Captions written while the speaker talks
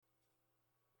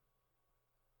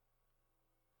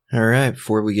All right,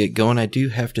 before we get going, I do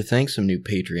have to thank some new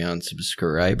Patreon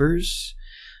subscribers.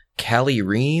 Callie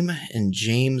Ream and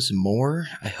James Moore.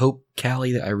 I hope,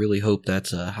 Callie, I really hope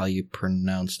that's how you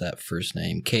pronounce that first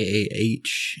name. Kahle,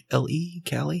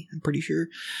 Callie, I'm pretty sure.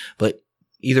 But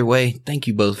either way, thank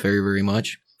you both very, very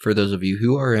much. For those of you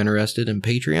who are interested in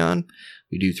Patreon,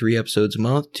 we do 3 episodes a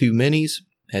month, 2 minis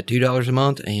at $2 a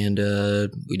month, and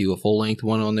we do a full-length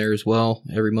one on there as well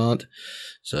every month.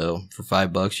 So for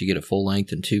 $5, you get a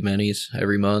full-length and 2 minis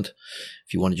every month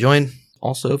if you want to join.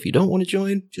 Also, if you don't want to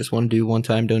join, just want to do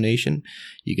one-time donation,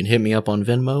 you can hit me up on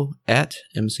Venmo at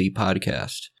MC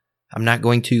Podcast. I'm not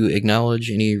going to acknowledge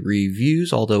any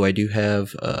reviews, although I do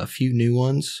have a few new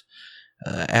ones.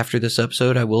 After this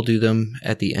episode, I will do them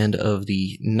at the end of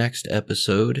the next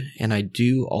episode, and I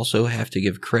do also have to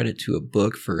give credit to a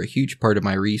book for a huge part of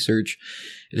my research.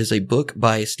 It is a book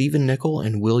by Stephen Nicol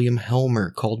and William Helmer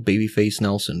called Babyface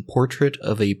Nelson, Portrait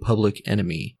of a Public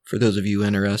Enemy. For those of you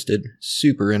interested,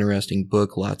 super interesting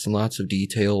book, lots and lots of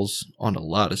details on a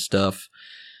lot of stuff.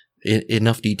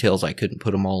 Enough details I couldn't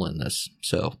put them all in this.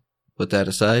 So, with that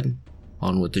aside,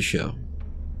 on with the show.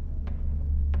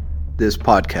 This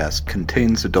podcast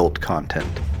contains adult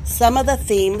content. Some of the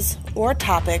themes or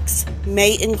topics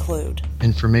may include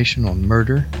information on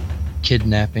murder,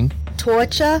 kidnapping,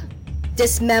 torture,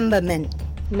 dismemberment,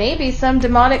 maybe some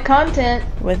demonic content,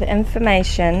 with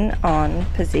information on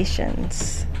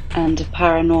possessions and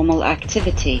paranormal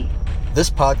activity. This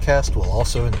podcast will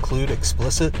also include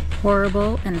explicit,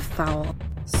 horrible and foul,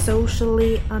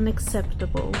 socially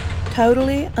unacceptable,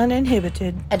 totally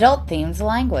uninhibited, adult themes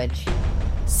language.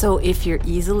 So if you're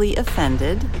easily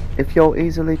offended, if you're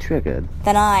easily triggered,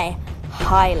 then I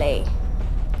highly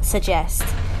suggest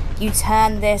you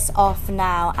turn this off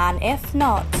now, and if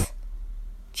not,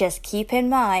 just keep in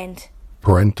mind,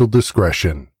 parental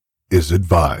discretion is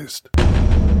advised.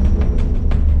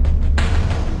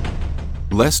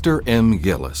 Lester M.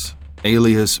 Gillis,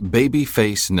 alias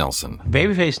Babyface Nelson.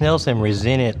 Babyface Nelson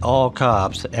resented all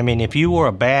cops. I mean, if you wore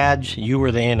a badge, you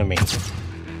were the enemy.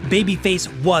 Babyface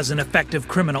was an effective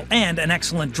criminal and an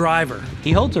excellent driver.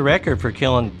 He holds a record for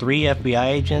killing 3 FBI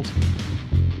agents,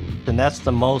 and that's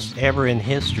the most ever in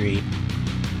history.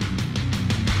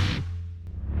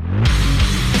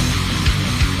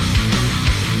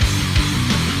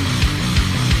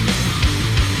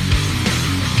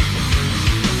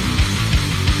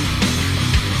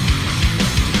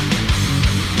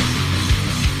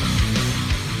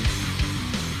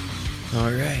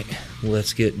 All right,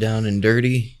 let's get down and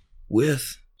dirty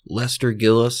with Lester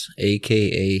Gillis,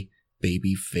 a.k.a.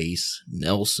 Babyface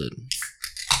Nelson.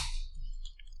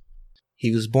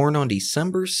 He was born on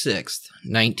December 6th,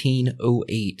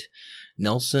 1908.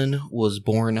 Nelson was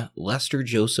born Lester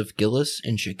Joseph Gillis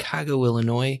in Chicago,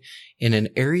 Illinois, in an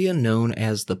area known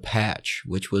as the Patch,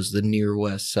 which was the near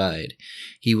west side.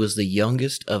 He was the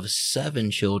youngest of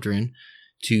 7 children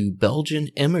to Belgian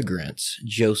immigrants,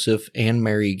 Joseph and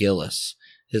Mary Gillis.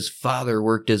 His father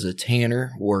worked as a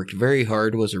tanner, worked very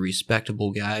hard, was a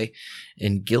respectable guy,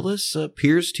 and Gillis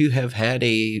appears to have had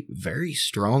a very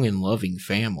strong and loving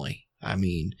family. I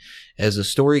mean, as the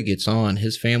story gets on,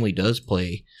 his family does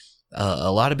play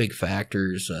a lot of big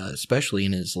factors, especially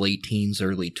in his late teens,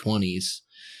 early 20s,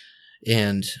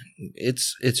 and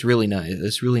it's really nice.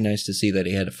 It's really nice to see that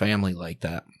he had a family like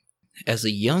that. As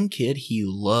a young kid, he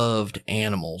loved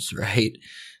animals, right?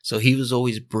 So he was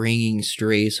always bringing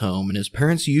strays home, and his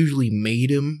parents usually made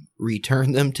him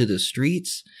return them to the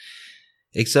streets.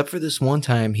 Except for this one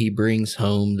time, he brings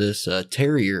home this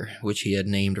terrier, which he had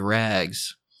named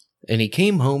Rags. And he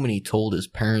came home and he told his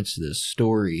parents this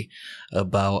story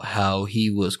about how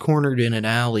he was cornered in an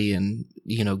alley and,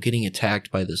 getting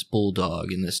attacked by this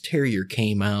bulldog. And this terrier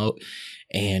came out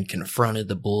and confronted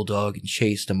the bulldog and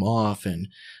chased him off.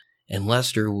 And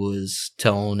Lester was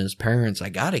telling his parents, I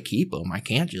gotta keep him. I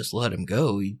can't just let him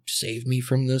go. He saved me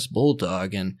from this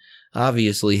bulldog. And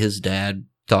obviously his dad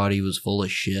thought he was full of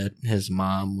shit. His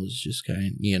mom was just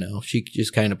she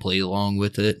just kind of played along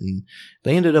with it. And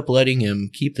they ended up letting him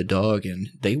keep the dog, and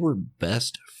they were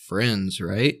best friends,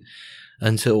 right?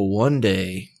 Until one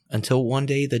day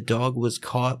the dog was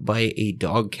caught by a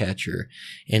dog catcher,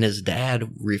 and his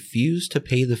dad refused to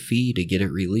pay the fee to get it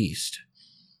released.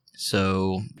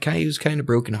 So he was kind of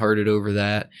brokenhearted over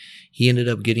that. He ended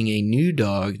up getting a new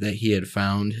dog that he had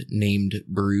found named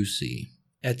Brucey.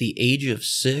 At the age of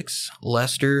 6,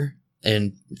 Lester,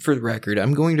 and for the record,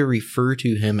 I'm going to refer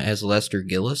to him as Lester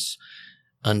Gillis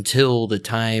until the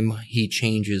time he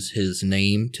changes his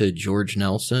name to George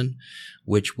Nelson,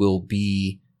 which will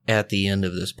be at the end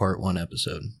of this Part 1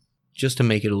 episode, just to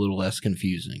make it a little less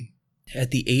confusing.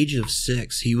 At the age of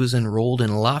 6, he was enrolled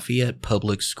in Lafayette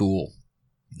Public School.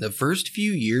 The first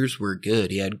few years were good.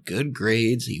 He had good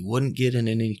grades. He wouldn't get in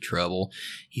any trouble.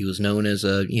 He was known as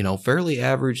a, fairly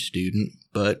average student,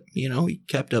 but, he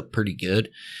kept up pretty good.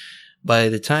 By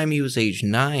the time he was age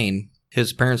 9,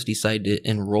 his parents decided to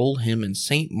enroll him in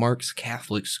St. Mark's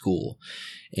Catholic School.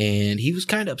 And he was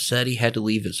kind of upset he had to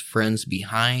leave his friends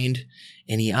behind.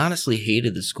 And he honestly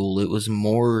hated the school. It was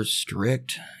more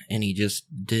strict, and he just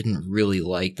didn't really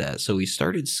like that. So he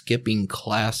started skipping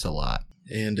class a lot.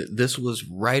 And this was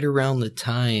right around the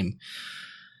time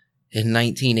in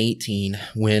 1918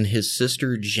 when his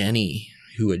sister Jenny,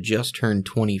 who had just turned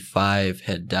 25,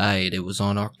 had died. It was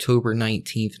on October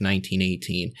 19th,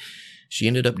 1918. She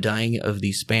ended up dying of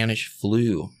the Spanish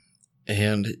flu.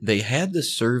 And they had the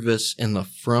service in the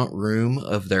front room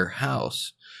of their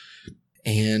house.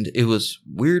 And it was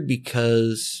weird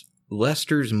because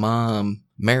Lester's mom,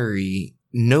 Mary,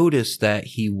 noticed that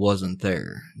he wasn't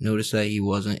there. Noticed that he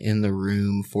wasn't in the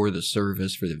room for the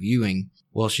service, for the viewing.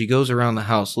 Well, she goes around the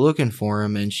house looking for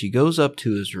him, and she goes up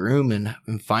to his room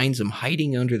and finds him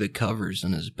hiding under the covers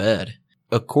in his bed.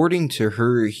 According to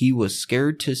her, he was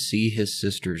scared to see his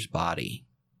sister's body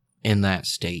in that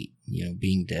state,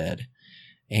 being dead.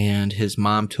 And his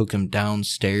mom took him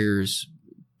downstairs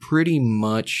pretty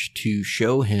much to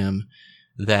show him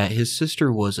that his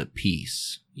sister was at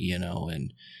peace,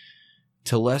 and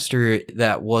to Lester,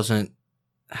 that wasn't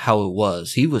how it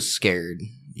was. He was scared.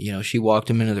 She walked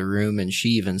him into the room, and she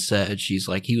even said, she's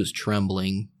like, he was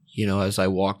trembling, as I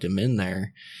walked him in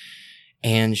there.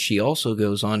 And she also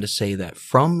goes on to say that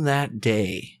from that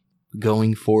day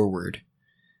going forward,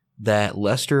 that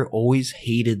Lester always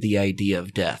hated the idea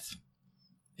of death.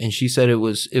 And she said it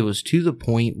was to the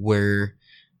point where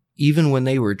even when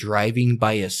they were driving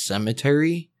by a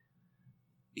cemetery,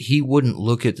 he wouldn't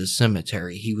look at the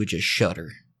cemetery. He would just shudder.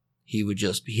 He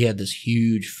had this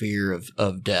huge fear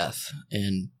of death.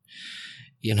 And,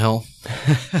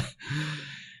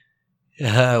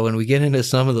 when we get into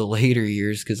some of the later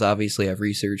years, because obviously I've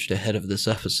researched ahead of this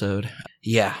episode,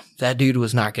 yeah, that dude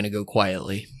was not going to go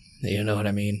quietly. You know what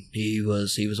I mean? He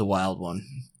was a wild one.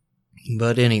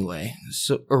 But anyway,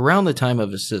 so around the time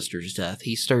of his sister's death,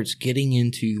 he starts getting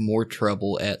into more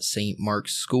trouble at St.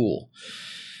 Mark's School.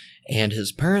 And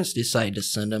his parents decide to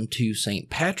send him to St.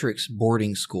 Patrick's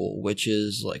boarding school, which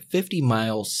is like 50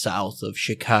 miles south of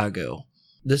Chicago.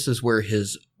 This is where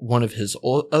one of his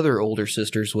other older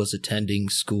sisters was attending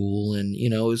school, and,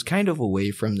 it was kind of away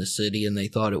from the city, and they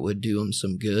thought it would do him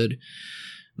some good.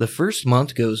 The first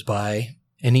month goes by,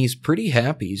 and he's pretty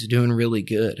happy. He's doing really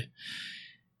good.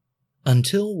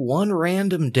 Until one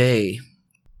random day,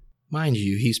 mind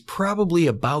you, he's probably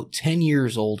about 10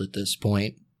 years old at this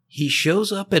point. He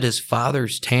shows up at his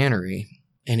father's tannery,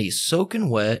 and he's soaking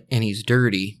wet, and he's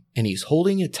dirty, and he's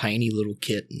holding a tiny little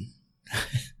kitten.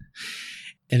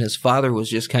 And his father was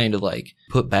just kind of like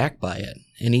put back by it.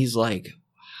 And he's like,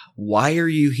 why are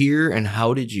you here, and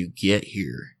how did you get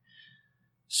here?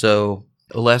 So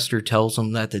Lester tells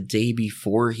him that the day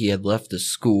before he had left the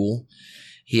school,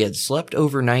 he had slept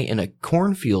overnight in a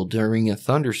cornfield during a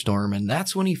thunderstorm, and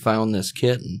that's when he found this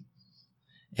kitten.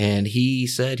 And he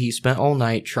said he spent all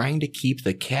night trying to keep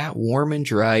the cat warm and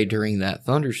dry during that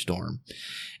thunderstorm.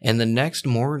 And the next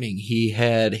morning, he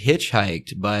had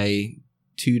hitchhiked by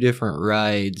 2 different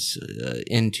rides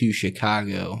into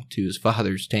Chicago to his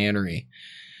father's tannery.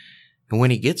 And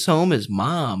when he gets home, his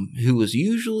mom, who was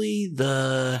usually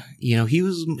he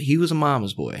was a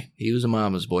mama's boy. He was a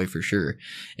mama's boy for sure.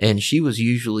 And she was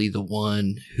usually the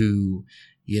one who,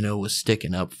 was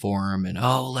sticking up for him. And,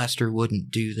 oh, Lester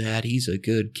wouldn't do that. He's a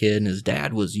good kid. And his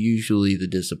dad was usually the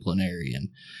disciplinarian.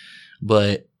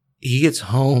 But he gets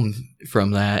home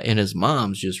from that, and his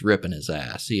mom's just ripping his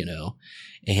ass,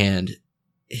 And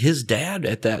his dad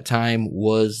at that time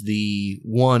was the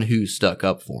one who stuck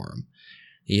up for him.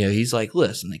 He's like,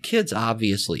 listen, the kid's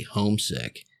obviously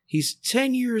homesick. He's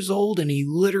 10 years old, and he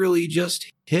literally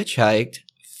just hitchhiked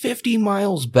 50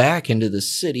 miles back into the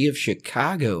city of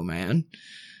Chicago, man.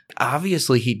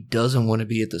 Obviously, he doesn't want to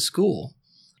be at the school.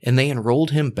 And they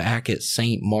enrolled him back at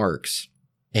St. Mark's.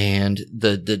 And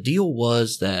the deal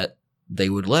was that they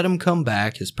would let him come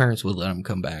back. His parents would let him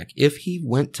come back if he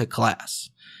went to class.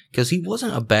 Because he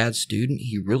wasn't a bad student.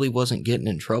 He really wasn't getting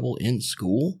in trouble in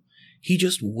school. He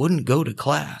just wouldn't go to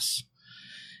class.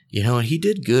 And he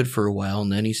did good for a while,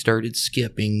 and then he started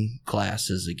skipping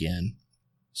classes again.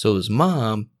 So his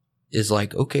mom is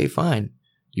like, okay, fine.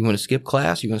 You want to skip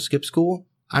class? You want to skip school?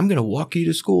 I'm going to walk you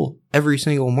to school every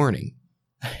single morning.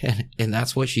 And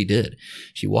that's what she did.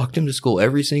 She walked him to school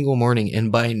every single morning,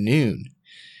 and by noon,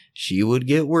 she would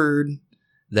get word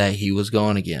that he was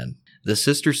gone again. The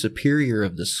sister superior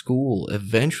of the school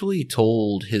eventually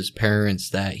told his parents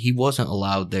that he wasn't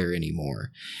allowed there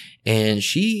anymore. And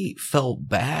she felt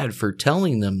bad for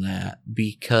telling them that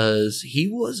because he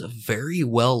was very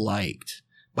well liked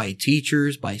by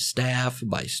teachers, by staff,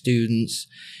 by students.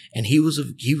 And he was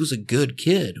a good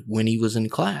kid when he was in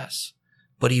class,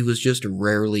 but he was just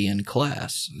rarely in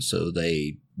class. So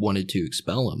they wanted to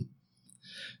expel him.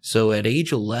 So at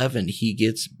age 11, he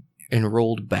gets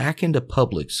enrolled back into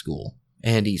public school,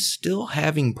 and he's still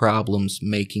having problems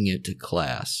making it to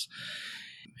class.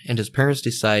 And his parents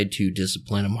decide to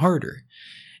discipline him harder.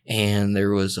 And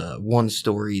there was one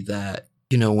story that,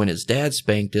 when his dad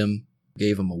spanked him,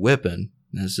 gave him a whipping.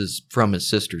 This is from his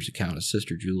sister's account, his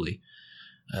sister Julie.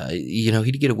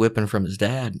 He'd get a whipping from his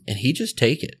dad, and he'd just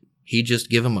take it. He'd just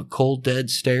give him a cold, dead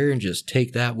stare and just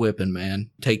take that whipping,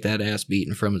 man. Take that ass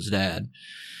beating from his dad.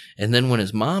 And then when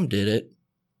his mom did it,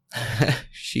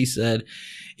 she said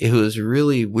it was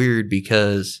really weird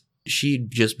because she'd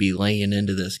just be laying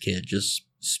into this kid, just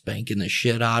spanking the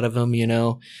shit out of him,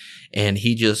 and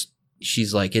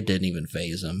she's like, it didn't even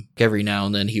faze him. Every now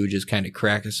and then he would just kind of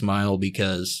crack a smile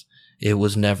because it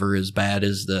was never as bad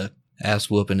as the ass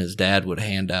whooping his dad would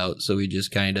hand out. So he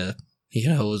just kind of,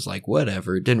 was like,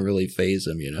 whatever. It didn't really faze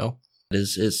him,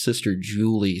 His sister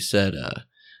Julie said,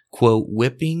 quote,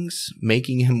 whippings,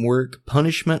 making him work,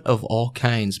 punishment of all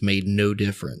kinds made no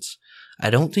difference. I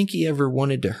don't think he ever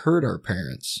wanted to hurt our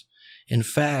parents. In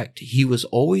fact, he was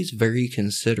always very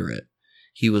considerate.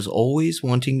 He was always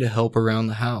wanting to help around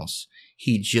the house.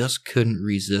 He just couldn't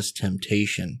resist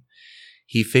temptation.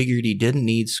 He figured he didn't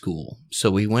need school,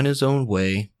 so he went his own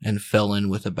way and fell in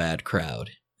with a bad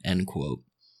crowd, end quote.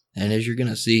 And as you're going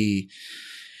to see,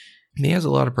 he has a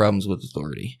lot of problems with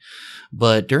authority.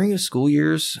 But during his school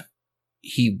years,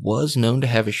 he was known to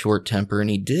have a short temper, and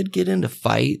he did get into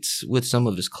fights with some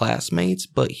of his classmates,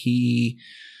 but he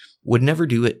would never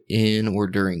do it in or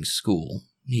during school.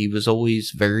 He was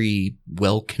always very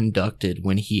well conducted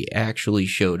when he actually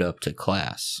showed up to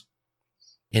class.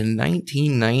 In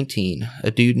 1919,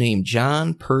 a dude named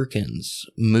John Perkins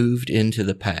moved into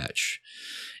the patch.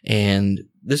 And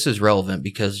this is relevant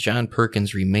because John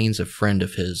Perkins remains a friend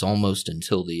of his almost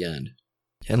until the end.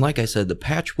 And like I said, the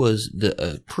patch was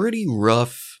a pretty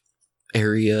rough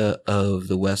area of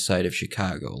the west side of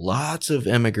Chicago. Lots of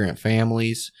immigrant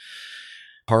families,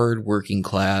 hard working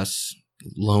class,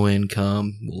 low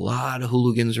income, a lot of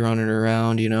hooligans running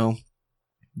around,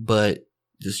 But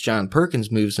this John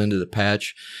Perkins moves into the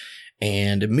patch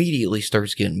and immediately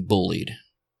starts getting bullied.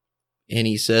 And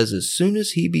he says as soon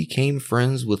as he became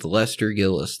friends with Lester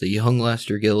Gillis, the young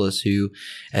Lester Gillis, who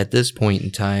at this point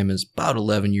in time is about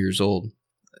 11 years old.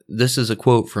 This is a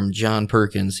quote from John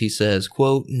Perkins. He says,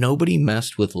 quote, nobody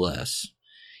messed with Les.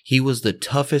 He was the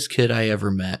toughest kid I ever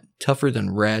met, tougher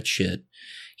than rat shit.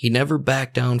 He never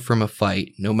backed down from a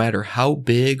fight, no matter how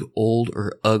big, old,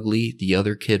 or ugly the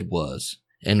other kid was,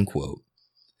 end quote.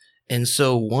 And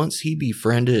so once he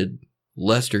befriended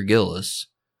Lester Gillis,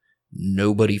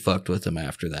 nobody fucked with him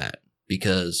after that,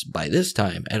 because by this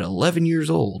time, at 11 years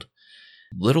old,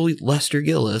 little Lester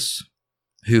Gillis,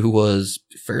 who was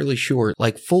fairly short,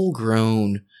 like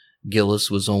full-grown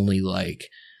Gillis was only like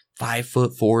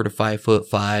 5'4" to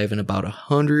 5'5" and about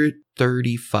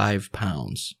 135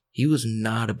 pounds. He was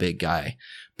not a big guy,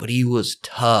 but he was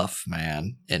tough,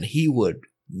 man, and he would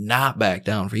not back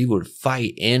down. He would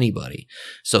fight anybody.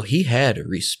 So he had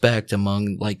respect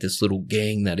among like this little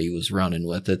gang that he was running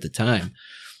with at the time.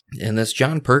 And this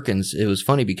John Perkins, it was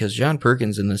funny because John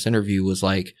Perkins in this interview was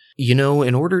like, in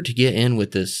order to get in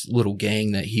with this little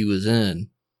gang that he was in,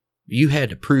 you had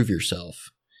to prove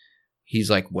yourself. He's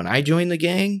like, when I joined the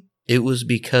gang, it was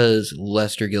because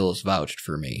Lester Gillis vouched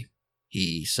for me.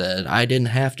 He said, I didn't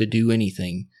have to do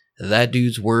anything. That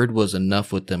dude's word was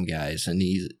enough with them guys. And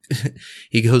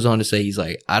he goes on to say, he's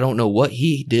like, I don't know what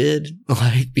he did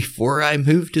like before I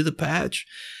moved to the patch,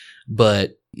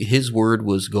 but his word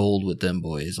was gold with them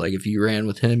boys. Like if you ran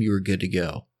with him, you were good to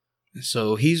go.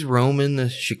 So he's roaming the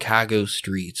Chicago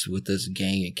streets with this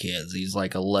gang of kids. He's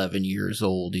like 11 years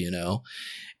old,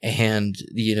 and,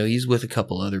 he's with a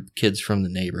couple other kids from the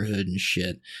neighborhood and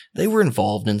shit. They were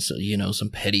involved in, some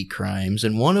petty crimes.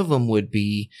 And one of them would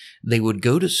be, they would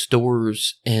go to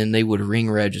stores and they would ring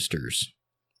registers.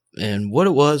 And what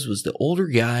it was the older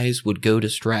guys would go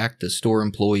distract the store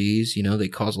employees. They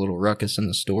cause a little ruckus in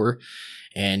the store.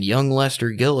 And young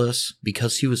Lester Gillis,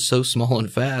 because he was so small and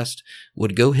fast,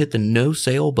 would go hit the no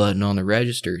sale button on the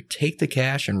register, take the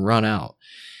cash, and run out.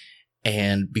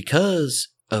 And because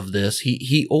of this,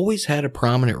 he always had a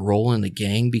prominent role in the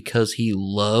gang because he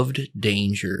loved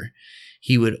danger.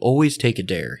 he would always take a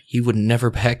dare. He would never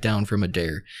back down from a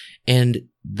dare. And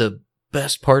the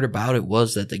best part about it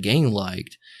was that the gang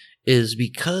liked is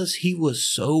because he was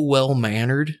so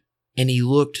well-mannered and he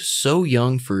looked so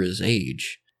young for his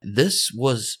age. This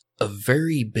was a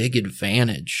very big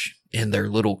advantage in their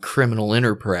little criminal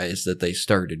enterprise that they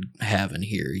started having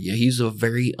here. Yeah, he's a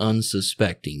very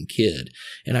unsuspecting kid.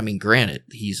 And I mean, granted,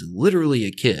 he's literally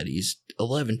a kid. He's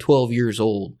 11, 12 years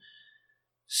old,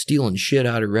 stealing shit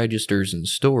out of registers in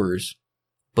stores.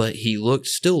 But he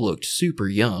still looked super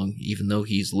young, even though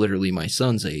he's literally my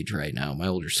son's age right now, my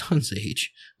older son's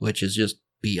age, which is just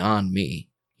beyond me.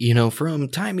 You know, from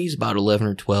time he's about 11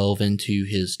 or 12 into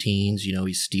his teens, you know,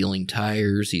 he's stealing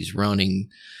tires, he's running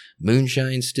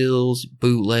moonshine stills,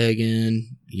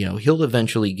 bootlegging, you know, he'll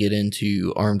eventually get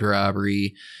into armed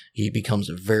robbery. He becomes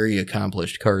a very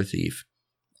accomplished car thief.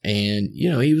 And, you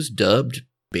know, he was dubbed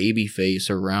Babyface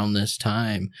around this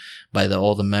time by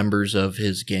all the members of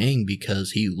his gang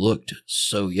because he looked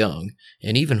so young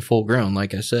and even full grown.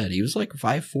 Like I said, he was like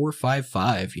 5'4",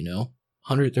 5'5", you know,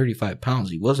 135 pounds.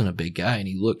 He wasn't a big guy and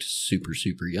he looked super,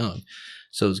 super young.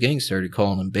 So his gang started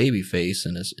calling him Babyface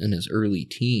in his early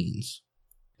teens.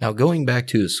 Now, going back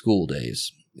to his school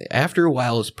days, after a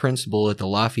while, his principal at the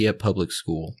Lafayette Public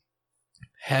School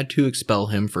had to expel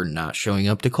him for not showing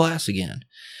up to class again.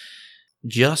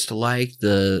 Just like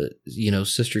the, you know,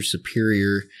 Sister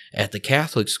Superior at the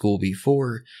Catholic school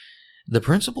before, the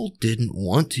principal didn't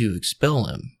want to expel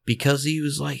him because he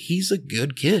was like, he's a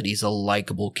good kid. He's a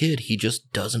likable kid. He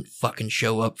just doesn't fucking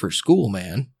show up for school,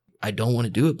 man. I don't want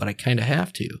to do it, but I kind of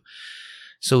have to.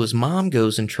 So his mom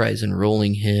goes and tries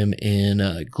enrolling him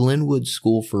in Glenwood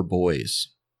School for Boys.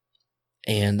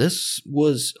 And this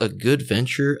was a good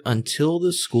venture until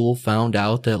the school found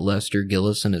out that Lester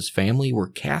Gillis and his family were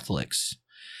Catholics.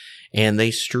 And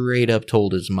they straight up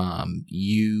told his mom,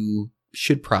 you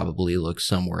should probably look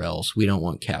somewhere else. We don't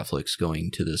want Catholics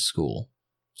going to this school.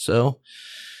 So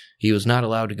he was not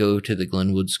allowed to go to the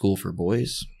Glenwood School for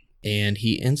Boys. And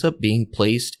he ends up being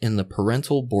placed in the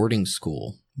parental boarding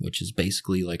school, which is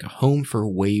basically like a home for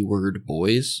wayward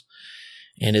boys.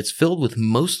 And it's filled with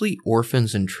mostly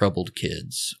orphans and troubled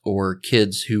kids, or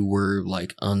kids who were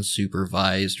like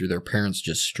unsupervised or their parents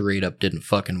just straight up didn't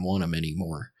fucking want them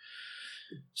anymore.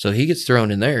 So he gets thrown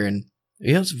in there and,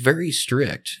 you know, it's very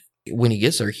strict. When he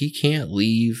gets there, he can't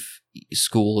leave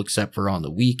school except for on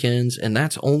the weekends, and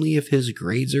that's only if his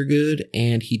grades are good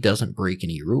and he doesn't break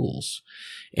any rules.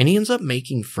 And he ends up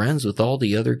making friends with all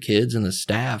the other kids and the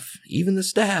staff, even the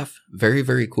staff, very,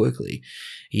 very quickly.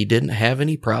 He didn't have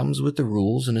any problems with the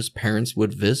rules, and his parents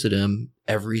would visit him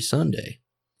every Sunday.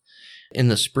 In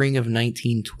the spring of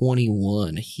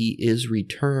 1921, he is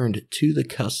returned to the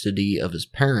custody of his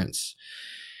parents,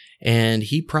 and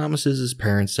he promises his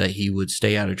parents that he would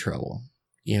stay out of trouble.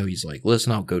 You know, he's like,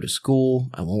 listen, I'll go to school.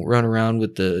 I won't run around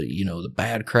with the, you know, the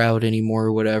bad crowd anymore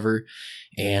or whatever.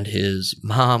 And his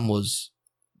mom was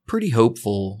pretty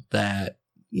hopeful that,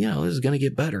 you know, this is going to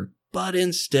get better. But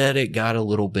instead, it got a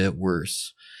little bit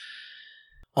worse.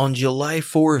 On July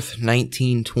 4th,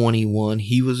 1921,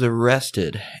 he was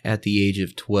arrested at the age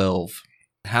of 12.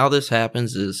 How this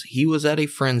happens is he was at a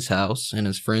friend's house in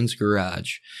his friend's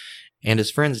garage, and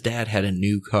his friend's dad had a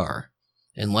new car.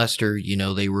 And Lester, you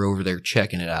know, they were over there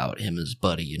checking it out, him and his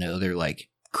buddy, you know, they're like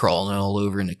crawling all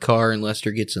over in the car, and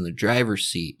Lester gets in the driver's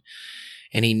seat.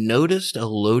 And he noticed a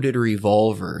loaded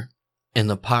revolver in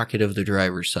the pocket of the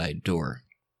driver's side door.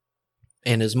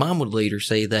 And his mom would later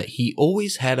say that he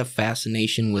always had a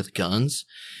fascination with guns,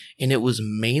 and it was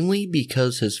mainly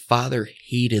because his father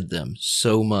hated them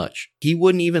so much. He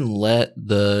wouldn't even let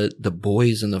the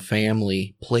boys in the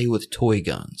family play with toy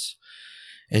guns.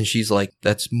 And she's like,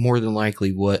 that's more than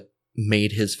likely what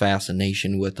made his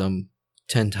fascination with them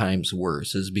 10 times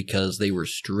worse, is because they were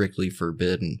strictly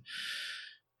forbidden.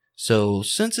 So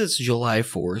since it's July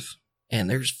 4th, and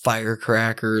there's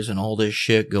firecrackers and all this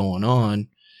shit going on,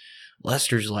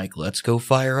 Lester's like, let's go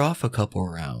fire off a couple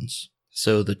rounds.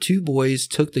 So the two boys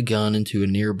took the gun into a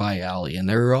nearby alley, and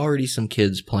there were already some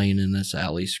kids playing in this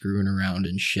alley, screwing around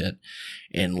and shit.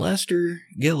 And Lester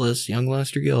Gillis, young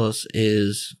Lester Gillis,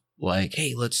 is like,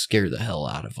 hey, let's scare the hell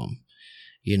out of them.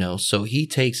 You know, so he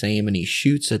takes aim and he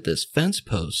shoots at this fence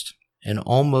post, and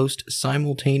almost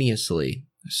simultaneously,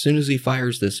 as soon as he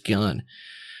fires this gun,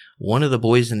 one of the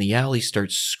boys in the alley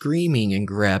starts screaming and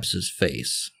grabs his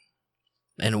face.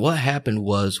 And what happened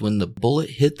was, when the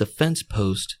bullet hit the fence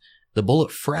post, the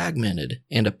bullet fragmented,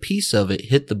 and a piece of it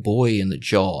hit the boy in the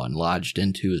jaw and lodged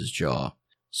into his jaw.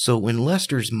 So when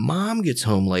Lester's mom gets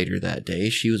home later that day,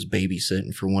 she was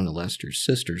babysitting for one of Lester's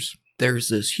sisters, there's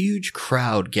this huge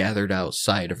crowd gathered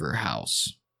outside of her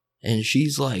house. And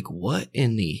she's like, what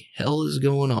in the hell is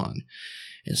going on?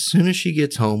 As soon as she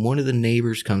gets home, one of the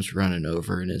neighbors comes running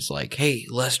over and is like, hey,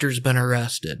 Lester's been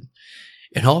arrested.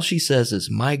 And all she says is,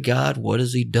 my God, what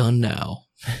has he done now?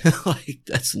 Like,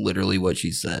 that's literally what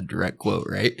she said, direct quote,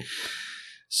 right?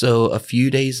 So a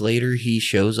few days later, he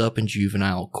shows up in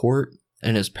juvenile court,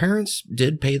 and his parents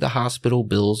did pay the hospital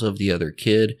bills of the other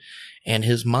kid, and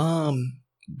his mom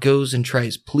goes and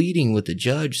tries pleading with the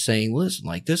judge, saying, listen,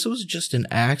 like, this was just an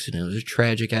accident. It was a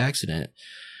tragic accident.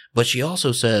 But she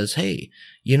also says, hey,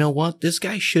 you know what? This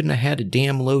guy shouldn't have had a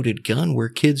damn loaded gun where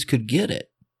kids could get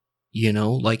it. You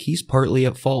know, like, he's partly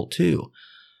at fault too.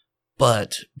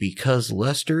 But because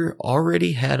Lester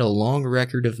already had a long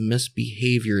record of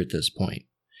misbehavior at this point,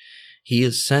 he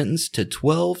is sentenced to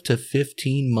 12 to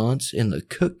 15 months in the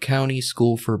Cook County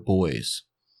School for Boys.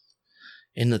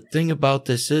 And the thing about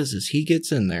this is he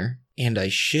gets in there, and I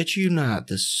shit you not,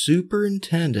 the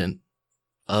superintendent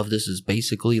of this is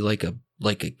basically like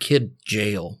a kid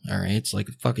jail, all right? It's like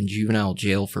a fucking juvenile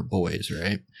jail for boys,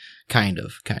 right? Kind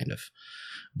of.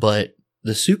 But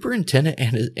the superintendent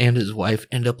and his wife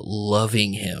end up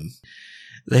loving him.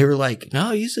 They were like,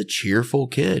 no, he's a cheerful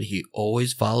kid. He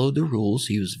always followed the rules.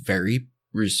 He was very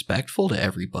respectful to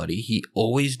everybody. He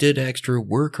always did extra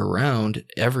work around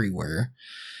everywhere.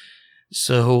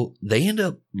 So they end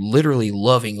up literally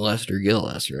loving Lester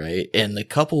Gillis, right? And the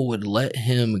couple would let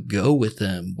him go with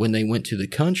them when they went to the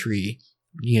country.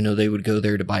 You know, they would go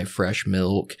there to buy fresh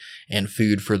milk and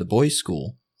food for the boys'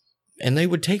 school. And they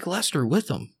would take Lester with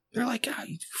them. They're like, God,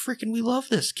 freaking, we love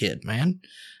this kid, man.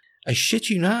 I shit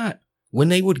you not. When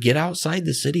they would get outside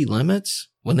the city limits,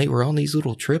 when they were on these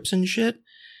little trips and shit,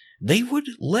 they would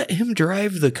let him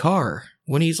drive the car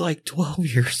when he's like 12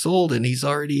 years old and he's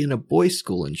already in a boys'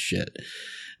 school and shit.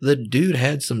 The dude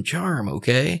had some charm,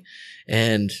 okay?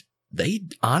 And they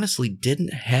honestly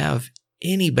didn't have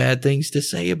any bad things to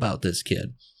say about this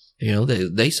kid. You know,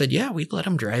 they said, yeah, we'd let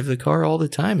him drive the car all the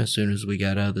time as soon as we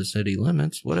got out of the city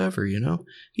limits, whatever, you know?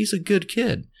 He's a good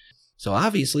kid. So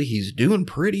obviously he's doing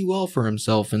pretty well for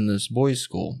himself in this boys'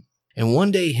 school. And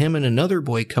one day him and another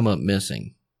boy come up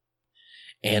missing.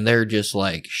 And they're just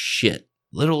like, shit,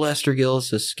 little Lester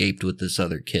Gillis escaped with this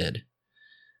other kid.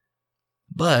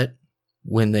 But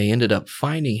when they ended up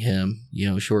finding him, you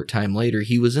know, a short time later,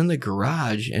 he was in the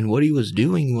garage, and what he was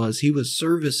doing was he was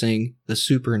servicing the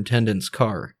superintendent's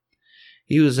car.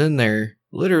 He was in there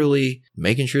literally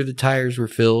making sure the tires were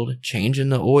filled, changing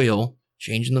the oil,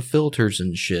 changing the filters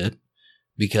and shit,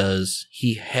 because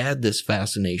he had this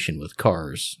fascination with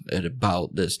cars at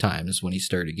about this time is when he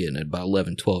started getting it, about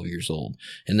 11, 12 years old.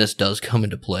 And this does come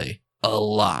into play a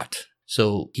lot.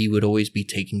 So he would always be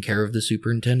taking care of the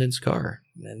superintendent's car.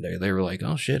 And they were like,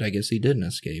 oh shit, I guess he didn't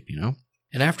escape, you know?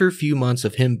 And after a few months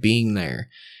of him being there,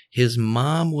 his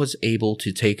mom was able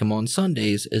to take him on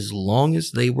Sundays as long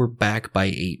as they were back by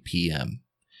 8 p.m.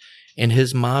 And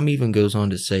his mom even goes on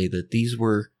to say that these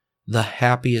were the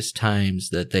happiest times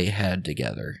that they had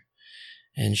together.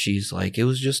 And she's like, it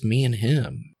was just me and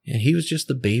him. And he was just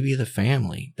the baby of the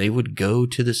family. They would go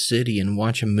to the city and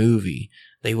watch a movie.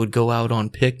 They would go out on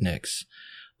picnics.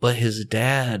 But his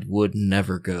dad would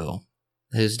never go.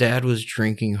 His dad was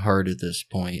drinking hard at this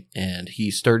point, and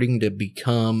he's starting to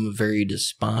become very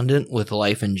despondent with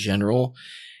life in general,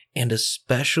 and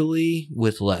especially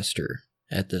with Lester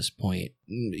at this point.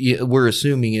 We're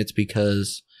assuming it's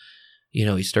because, you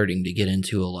know, he's starting to get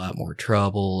into a lot more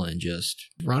trouble and just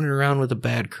running around with a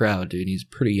bad crowd, dude. He's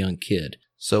a pretty young kid.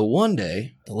 So one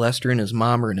day, Lester and his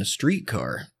mom are in a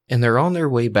streetcar, and they're on their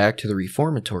way back to the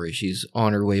reformatory. She's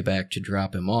on her way back to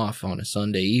drop him off on a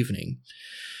Sunday evening.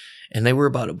 And they were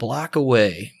about a block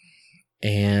away,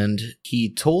 and he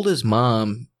told his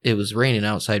mom, it was raining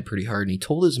outside pretty hard, and he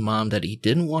told his mom that he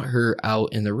didn't want her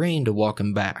out in the rain to walk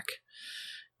him back.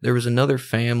 There was another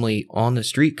family on the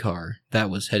streetcar that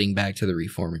was heading back to the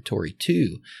reformatory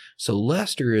too. So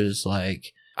Lester is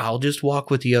like, I'll just walk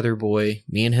with the other boy.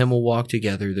 Me and him will walk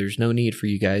together. There's no need for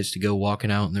you guys to go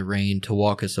walking out in the rain to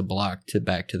walk us a block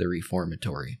back to the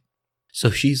reformatory.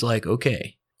 So she's like,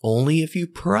 okay, only if you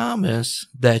promise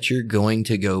that you're going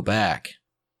to go back.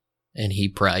 And he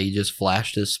probably just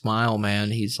flashed his smile,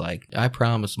 man. He's like, I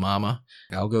promise, Mama,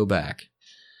 I'll go back.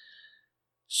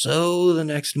 So the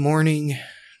next morning,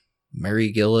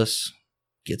 Mary Gillis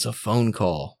gets a phone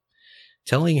call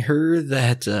telling her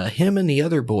that him and the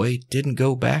other boy didn't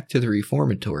go back to the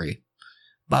reformatory.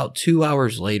 About 2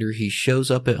 hours later, he shows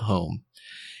up at home,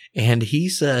 and he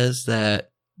says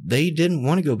that they didn't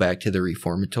want to go back to the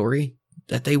reformatory,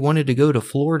 that they wanted to go to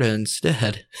Florida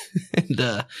instead.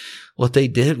 And what they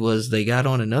did was they got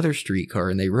on another streetcar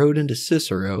and they rode into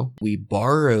Cicero. We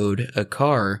borrowed a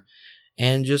car,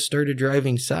 and just started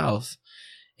driving south.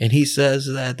 And he says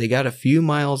that they got a few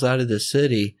miles out of the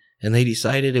city and they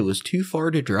decided it was too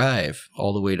far to drive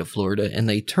all the way to Florida, and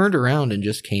they turned around and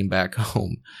just came back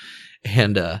home.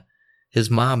 And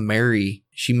his mom, Mary,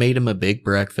 she made him a big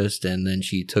breakfast, and then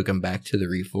she took him back to the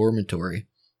reformatory.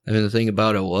 I mean, the thing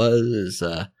about it was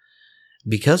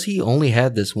because he only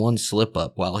had this one slip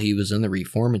up while he was in the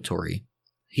reformatory,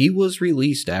 he was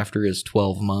released after his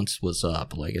 12 months was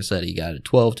up. Like I said, he got a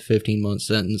 12 to 15 month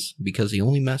sentence because he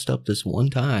only messed up this one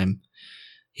time.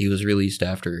 He was released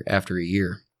after a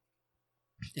year.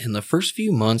 In the first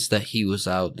few months that he was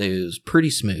out, it was pretty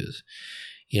smooth.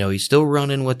 You know, he's still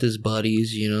running with his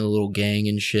buddies, you know, a little gang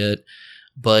and shit,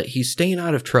 but he's staying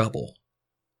out of trouble.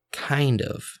 Kind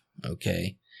of,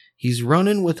 okay? He's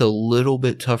running with a little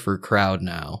bit tougher crowd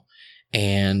now,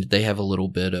 and they have a little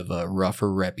bit of a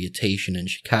rougher reputation in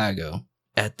Chicago.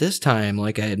 At this time,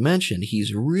 like I had mentioned,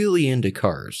 he's really into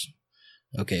cars.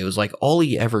 Okay, it was like all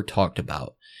he ever talked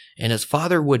about. And his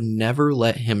father would never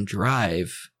let him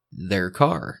drive their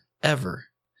car, ever.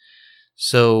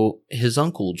 So his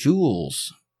uncle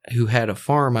Jules, who had a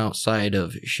farm outside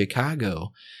of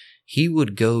Chicago, he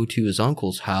would go to his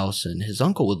uncle's house and his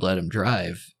uncle would let him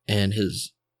drive. And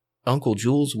his Uncle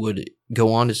Jules would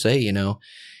go on to say, you know,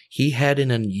 he had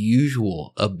an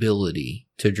unusual ability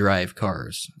to drive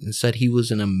cars and said he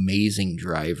was an amazing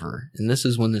driver. And this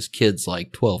is when this kid's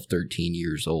like 12, 13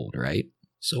 years old, right?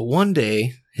 So one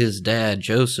day, his dad,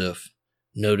 Joseph,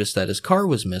 noticed that his car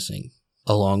was missing,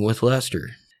 along with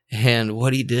Lester. And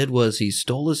what he did was he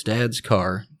stole his dad's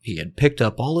car, he had picked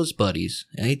up all his buddies,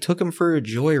 and he took them for a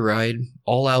joyride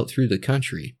all out through the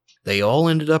country. They all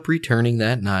ended up returning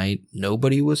that night,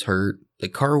 nobody was hurt, the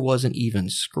car wasn't even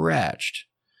scratched.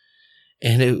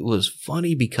 And it was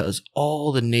funny because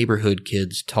all the neighborhood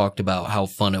kids talked about how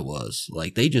fun it was,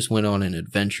 like they just went on an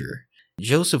adventure.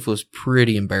 Joseph was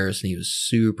pretty embarrassed and he was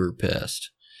super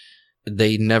pissed.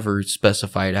 They never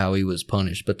specified how he was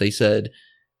punished, but they said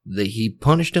that he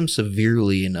punished him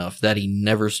severely enough that he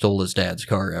never stole his dad's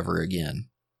car ever again.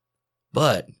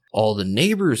 But all the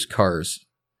neighbors' cars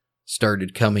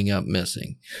started coming up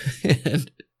missing.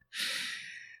 And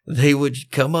they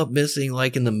would come up missing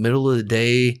like in the middle of the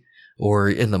day or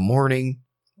in the morning,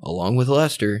 along with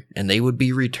Lester, and they would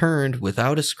be returned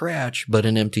without a scratch but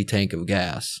an empty tank of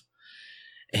gas.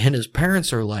 And his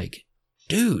parents are like,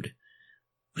 dude,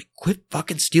 like, quit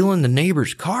fucking stealing the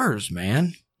neighbors' cars,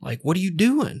 man. Like, what are you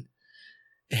doing?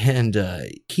 And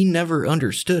he never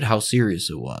understood how serious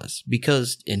it was,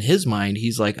 because in his mind,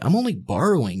 he's like, I'm only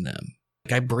borrowing them.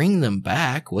 Like, I bring them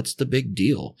back. What's the big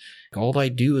deal? All I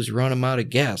do is run them out of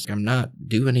gas. I'm not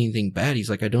doing anything bad. He's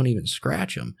like, I don't even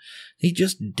scratch them. He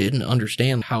just didn't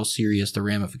understand how serious the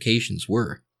ramifications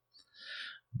were.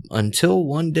 Until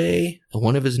one day,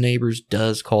 one of his neighbors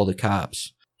does call the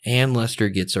cops, and Lester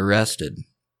gets arrested.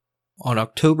 On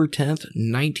October 10th,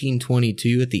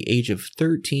 1922, at the age of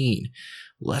 13,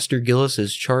 Lester Gillis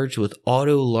is charged with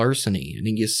auto larceny, and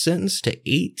he gets sentenced to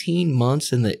 18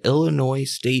 months in the Illinois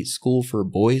State School for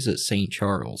Boys at St.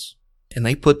 Charles. And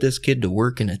they put this kid to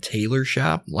work in a tailor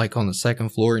shop, like on the second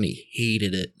floor, and he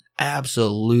hated it.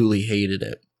 Absolutely hated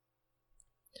it.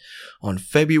 On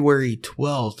February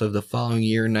 12th of the following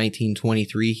year,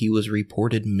 1923, he was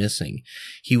reported missing.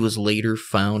 He was later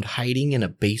found hiding in a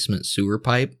basement sewer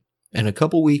pipe. And a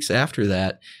couple weeks after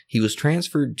that, he was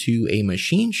transferred to a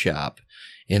machine shop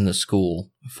in the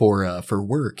school for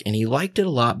work, and he liked it a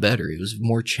lot better. It was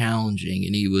more challenging,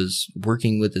 and he was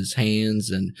working with his hands,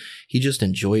 and he just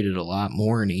enjoyed it a lot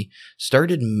more, and he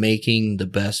started making the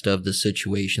best of the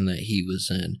situation that he was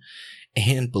in.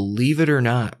 And believe it or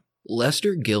not,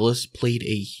 Lester Gillis played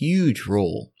a huge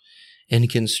role in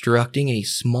constructing a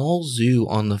small zoo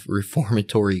on the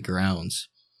reformatory grounds.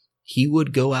 He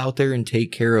would go out there and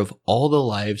take care of all the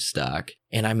livestock.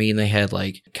 And I mean, they had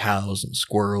like cows and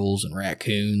squirrels and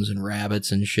raccoons and rabbits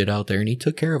and shit out there, and he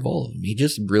took care of all of them. He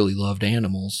just really loved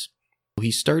animals.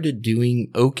 He started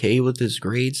doing okay with his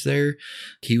grades there.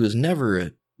 He was never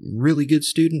a really good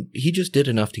student. He just did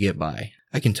enough to get by.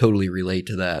 I can totally relate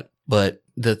to that. But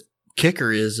the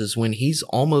kicker is when he's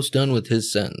almost done with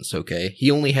his sentence, okay?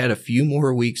 He only had a few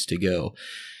more weeks to go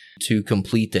to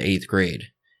complete the 8th grade.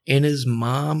 And his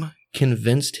mom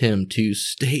convinced him to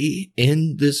stay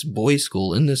in this boys'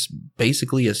 school, in this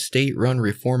basically a state-run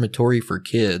reformatory for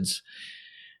kids.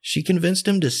 She convinced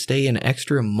him to stay an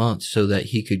extra month so that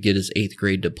he could get his 8th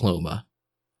grade diploma.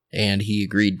 And he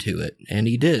agreed to it. And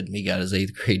he did. He got his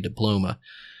 8th grade diploma.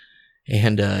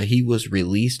 And he was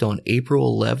released on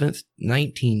April 11th,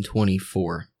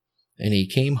 1924. And he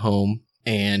came home,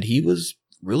 and he was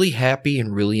really happy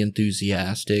and really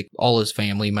enthusiastic. All his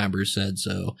family members said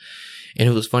so. And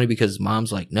it was funny because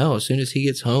Mom's like, no, as soon as he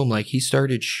gets home, like, he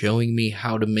started showing me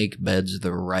how to make beds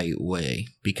the right way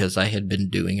because I had been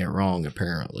doing it wrong,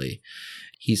 apparently.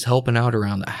 He's helping out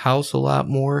around the house a lot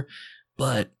more,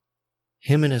 but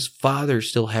him and his father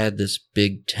still had this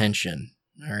big tension,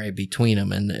 all right, between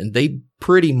them, and they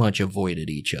pretty much avoided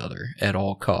each other at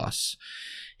all costs.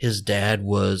 His dad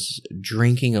was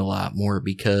drinking a lot more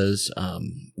because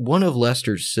one of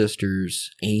Lester's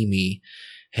sisters, Amy,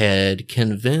 had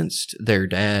convinced their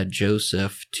dad,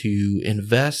 Joseph, to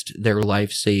invest their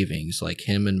life savings, like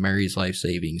him and Mary's life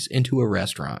savings, into a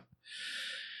restaurant.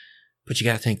 But you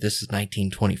gotta think this is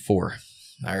 1924,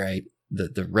 all right?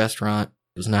 The restaurant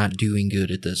was not doing good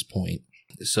at this point.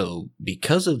 So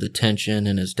because of the tension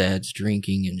and his dad's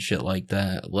drinking and shit like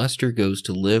that, Lester goes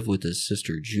to live with his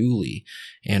sister Julie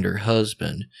and her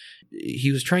husband.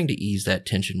 He was trying to ease that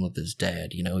tension with his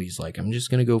dad. You know, he's like, I'm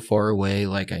just going to go far away.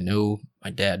 Like, I know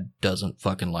my dad doesn't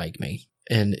fucking like me.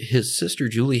 And his sister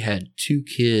Julie had 2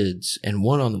 kids and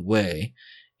one on the way.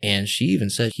 And she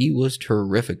even said he was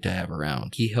terrific to have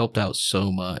around. He helped out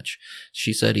so much.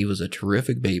 She said he was a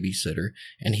terrific babysitter,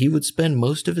 and he would spend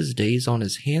most of his days on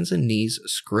his hands and knees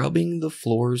scrubbing the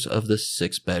floors of the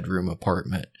 6-bedroom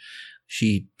apartment.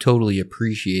 She totally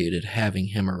appreciated having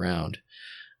him around.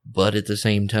 But at the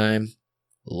same time,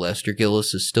 Lester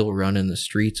Gillis is still running the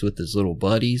streets with his little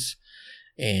buddies,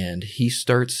 and he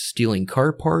starts stealing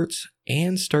car parts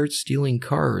and starts stealing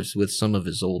cars with some of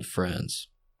his old friends.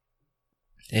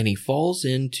 And he falls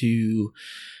into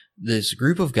this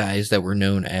group of guys that were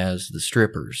known as the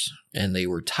strippers, and they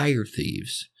were tire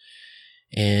thieves.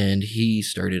 And he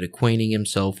started acquainting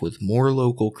himself with more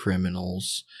local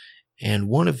criminals, and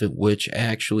one of which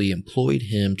actually employed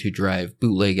him to drive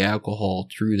bootleg alcohol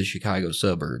through the Chicago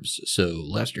suburbs. So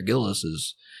Lester Gillis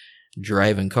is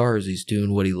driving cars, he's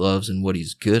doing what he loves and what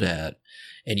he's good at.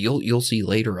 And you'll see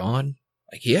later on,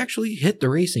 like, he actually hit the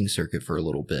racing circuit for a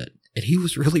little bit. And he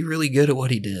was really, really good at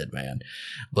what he did, man.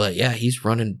 But yeah, he's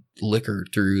running liquor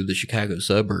through the Chicago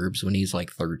suburbs when he's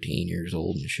like 13 years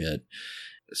old and shit.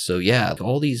 So yeah,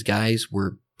 all these guys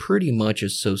were pretty much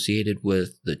associated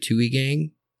with the Toohey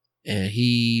gang. And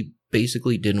he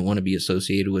basically didn't want to be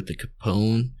associated with the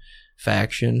Capone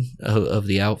faction of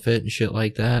the outfit and shit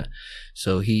like that.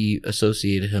 So he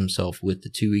associated himself with the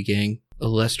Toohey gang.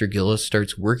 Lester Gillis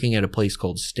starts working at a place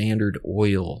called Standard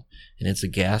Oil, and it's a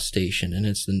gas station, and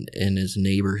it's in his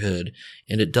neighborhood,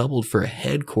 and it doubled for a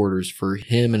headquarters for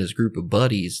him and his group of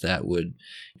buddies that would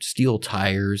steal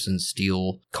tires and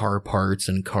steal car parts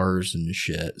and cars and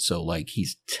shit. So, like,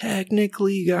 he's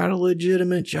technically got a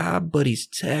legitimate job, but he's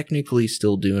technically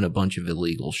still doing a bunch of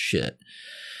illegal shit.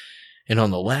 And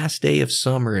on the last day of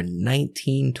summer in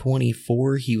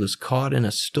 1924, he was caught in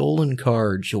a stolen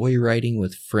car joyriding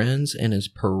with friends, and his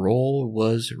parole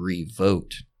was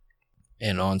revoked.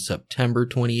 And on September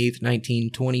 28,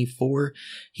 1924,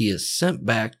 he is sent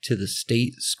back to the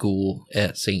state school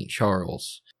at St.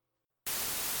 Charles.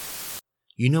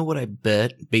 You know what I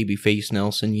bet Babyface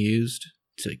Nelson used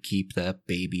to keep that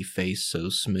baby face so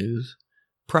smooth?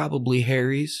 Probably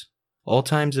Harry's. All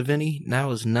times of any, now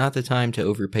is not the time to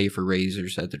overpay for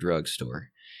razors at the drugstore.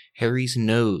 Harry's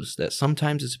knows that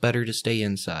sometimes it's better to stay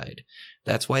inside.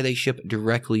 That's why they ship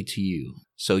directly to you,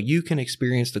 so you can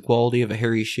experience the quality of a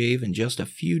Harry's shave in just a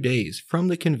few days from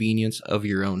the convenience of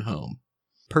your own home.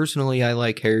 Personally, I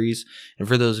like Harry's, and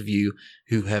for those of you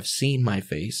who have seen my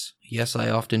face, yes, I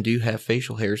often do have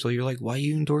facial hair, so you're like, why are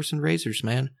you endorsing razors,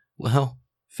 man? Well,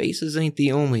 faces ain't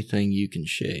the only thing you can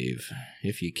shave,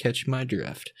 if you catch my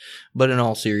drift. But in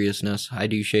all seriousness, I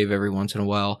do shave every once in a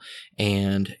while,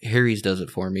 and Harry's does it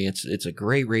for me. It's a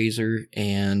great razor,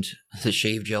 and the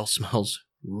shave gel smells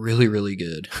really, really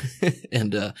good.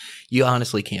 And you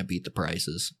honestly can't beat the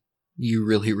prices. You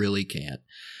really, really can't.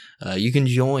 You can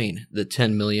join the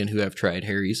 10 million who have tried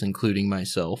Harry's, including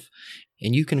myself,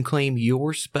 and you can claim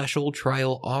your special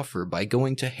trial offer by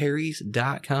going to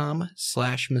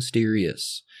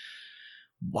harrys.com/mysterious.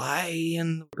 Why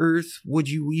in the earth would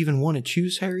you even want to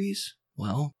choose Harry's?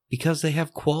 Well, because they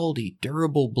have quality,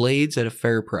 durable blades at a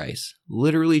fair price.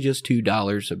 Literally just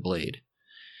 $2 a blade.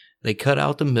 They cut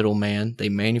out the middleman. They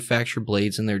manufacture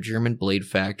blades in their German blade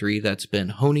factory that's been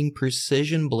honing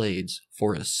precision blades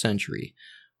for a century,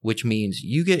 which means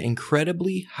you get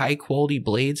incredibly high-quality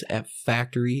blades at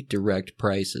factory direct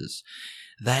prices.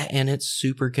 That, and it's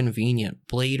super convenient.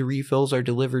 Blade refills are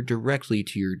delivered directly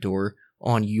to your door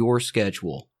on your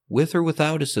schedule, with or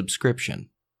without a subscription.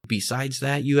 Besides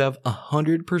that, you have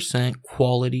 100%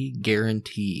 quality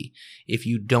guarantee. If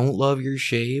you don't love your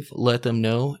shave, let them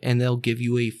know, and they'll give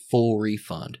you a full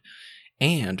refund.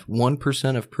 and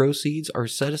 1% of proceeds are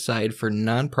set aside for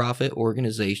nonprofit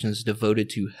organizations devoted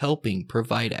to helping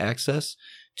provide access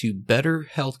to better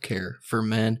health care for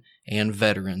men and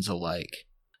veterans alike.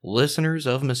 Listeners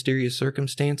of Mysterious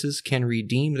Circumstances can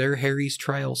redeem their Harry's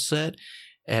trial set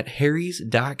at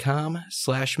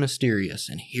harrys.com/mysterious,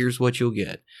 and here's what you'll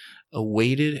get: a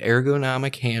weighted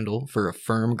ergonomic handle for a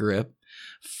firm grip,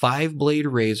 5-blade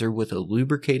razor with a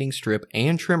lubricating strip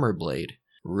and trimmer blade,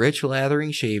 rich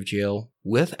lathering shave gel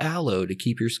with aloe to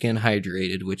keep your skin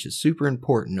hydrated, which is super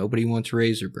important, nobody wants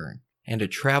razor burn, and a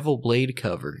travel blade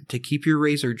cover to keep your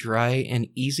razor dry and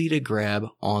easy to grab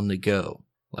on the go.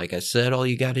 Like I said, all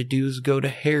you got to do is go to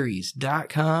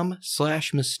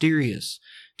harrys.com/mysterious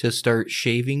to start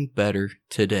shaving better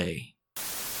today.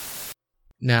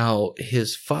 Now,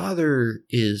 his father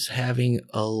is having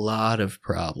a lot of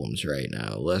problems right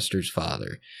now, Lester's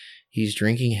father. He's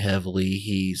drinking heavily,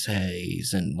 he's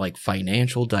in like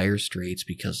financial dire straits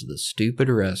because of the stupid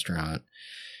restaurant,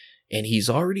 and he's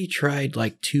already tried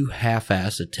like 2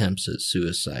 half-ass attempts at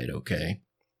suicide, okay?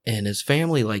 And his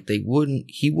family, like,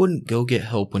 he wouldn't go get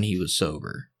help when he was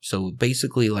sober. So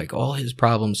basically, like, all his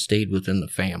problems stayed within the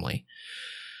family.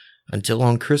 Until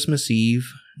on Christmas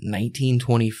Eve,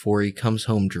 1924, he comes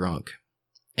home drunk.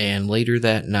 And later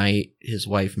that night, his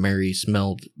wife Mary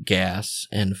smelled gas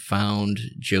and found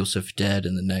Joseph dead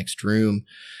in the next room.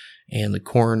 And the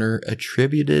coroner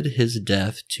attributed his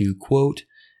death to, quote,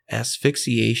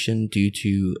 asphyxiation due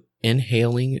to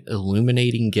inhaling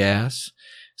illuminating gas.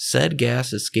 Said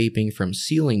gas escaping from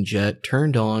ceiling jet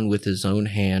turned on with his own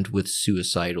hand with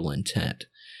suicidal intent,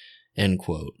 end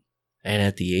quote. And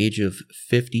at the age of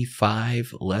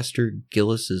 55, Lester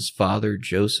Gillis's father,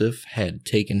 Joseph, had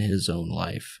taken his own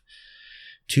life.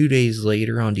 2 days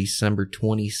later, on December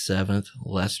 27th,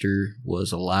 Lester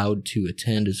was allowed to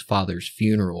attend his father's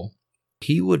funeral.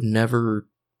 He would never,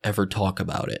 ever talk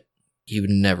about it. He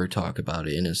would never talk about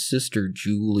it, and his sister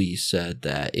Julie said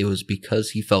that it was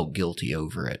because he felt guilty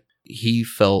over it. He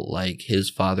felt like his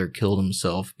father killed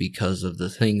himself because of the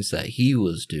things that he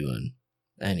was doing,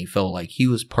 and he felt like he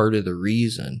was part of the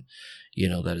reason,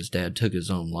 that his dad took his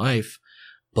own life.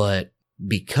 But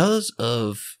because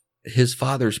of his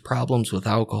father's problems with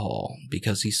alcohol,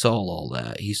 because he saw all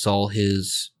that, he saw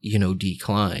his,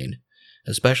 decline,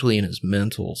 especially in his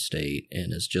mental state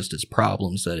and his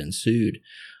problems that ensued,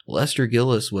 Lester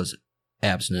Gillis was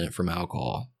abstinent from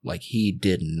alcohol. Like, he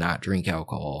did not drink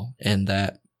alcohol, and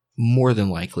that more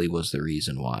than likely was the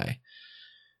reason why.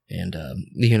 And,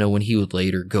 when he would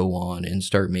later go on and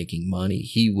start making money,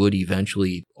 he would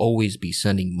eventually always be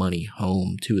sending money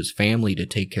home to his family to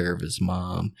take care of his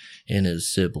mom and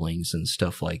his siblings and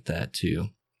stuff like that,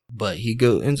 too. But he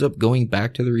ends up going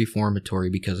back to the reformatory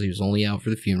because he was only out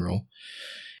for the funeral.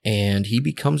 And he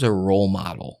becomes a role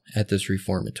model at this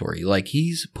reformatory. Like,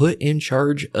 he's put in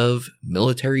charge of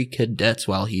military cadets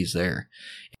while he's there.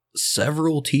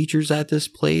 Several teachers at this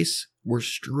place were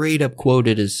straight up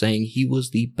quoted as saying he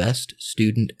was the best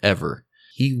student ever.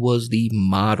 He was the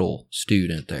model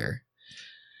student there.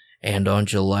 And on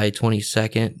July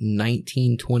 22nd,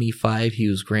 1925, he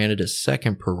was granted a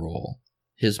second parole.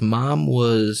 His mom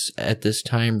was at this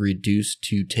time reduced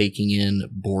to taking in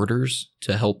boarders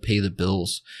to help pay the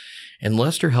bills. And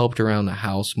Lester helped around the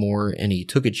house more, and he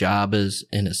took a job as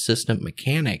an assistant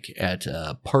mechanic at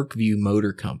Parkview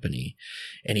Motor Company.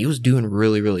 And he was doing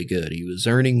really, really good. He was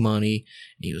earning money,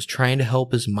 and he was trying to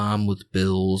help his mom with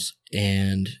bills,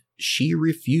 and she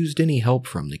refused any help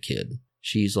from the kid.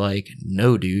 She's like,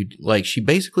 no, dude. Like, she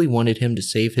basically wanted him to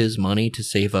save his money to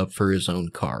save up for his own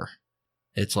car.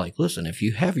 It's like, listen, if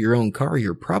you have your own car,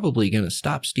 you're probably going to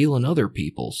stop stealing other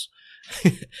people's.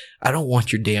 I don't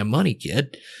want your damn money,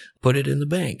 kid. Put it in the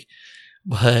bank.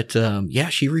 But,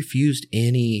 she refused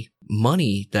any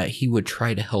money that he would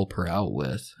try to help her out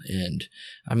with. And,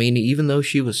 even though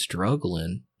she was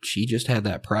struggling, she just had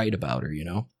that pride about her,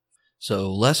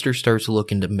 So Lester starts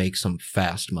looking to make some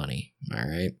fast money, all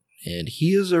right? And he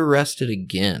is arrested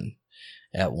again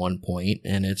at one point,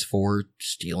 and it's for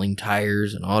stealing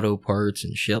tires and auto parts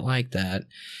and shit like that.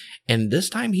 And this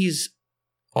time he's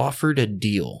offered a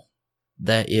deal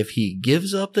that if he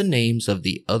gives up the names of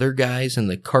the other guys in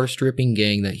the car stripping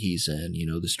gang that he's in,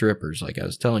 the strippers like I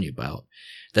was telling you about,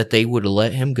 that they would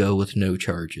let him go with no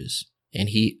charges. And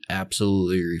he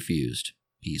absolutely refused.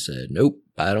 He said, nope,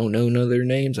 I don't know none of their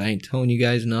names. I ain't telling you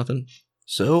guys nothing.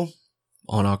 So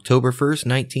on October 1st,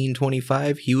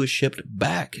 1925, he was shipped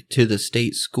back to the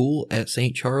state school at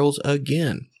St. Charles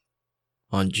again.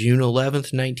 On June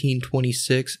 11th,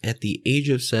 1926, at the age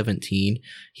of 17,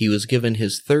 he was given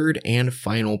his third and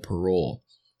final parole.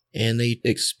 And they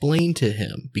explained to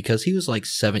him, because he was like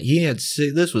 7,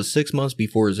 this was 6 months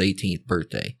before his 18th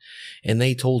birthday. And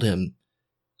they told him,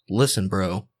 listen,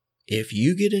 bro, if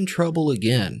you get in trouble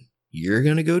again, you're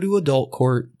going to go to adult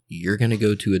court, you're going to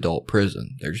go to adult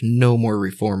prison. There's no more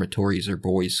reformatories or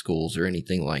boys' schools or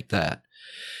anything like that.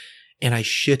 And I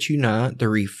shit you not, the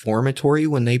reformatory,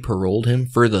 when they paroled him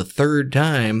for the 3rd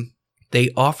time,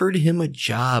 they offered him a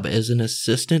job as an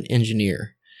assistant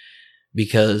engineer.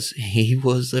 Because he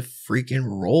was a freaking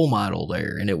role model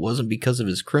there. And it wasn't because of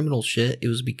his criminal shit. It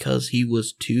was because he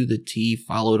was to the T,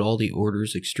 followed all the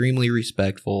orders, extremely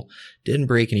respectful, didn't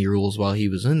break any rules while he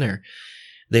was in there.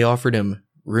 They offered him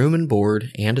room and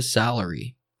board and a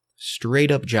salary. Straight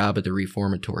up job at the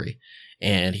reformatory.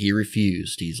 And he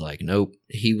refused. He's like, nope.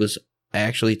 He was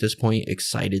actually at this point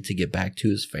excited to get back to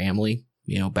his family.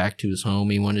 Back to his home.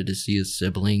 He wanted to see his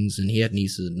siblings, and he had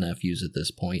nieces and nephews at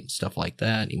this point and stuff like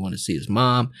that. And he wanted to see his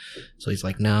mom. So he's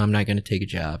like, no, I'm not going to take a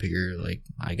job here. Like,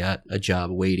 I got a job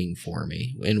waiting for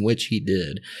me, in which he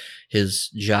did. His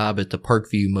job at the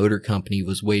Parkview Motor Company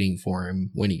was waiting for him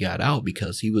when he got out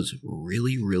because he was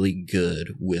really, really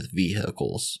good with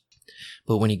vehicles.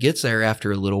 But when he gets there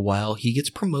after a little while, he gets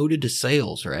promoted to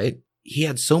sales, right? He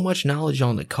had so much knowledge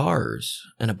on the cars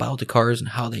and about the cars and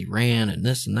how they ran and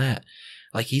this and that.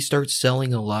 Like, he starts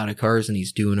selling a lot of cars and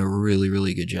he's doing a really,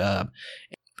 really good job.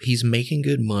 He's making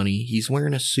good money. He's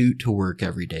wearing a suit to work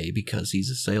every day because he's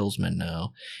a salesman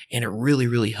now. And it really,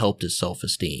 really helped his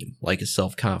self-esteem. Like, his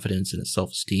self-confidence and his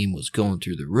self-esteem was going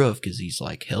through the roof because he's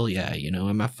like, hell yeah,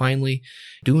 am I finally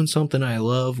doing something I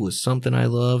love with something I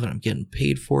love, and I'm getting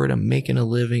paid for it. I'm making a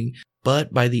living.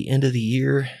 But by the end of the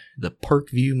year, the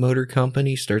Parkview Motor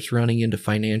Company starts running into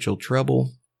financial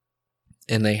trouble,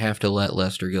 and they have to let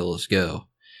Lester Gillis go.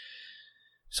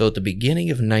 So at the beginning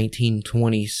of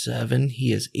 1927,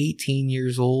 he is 18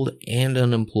 years old and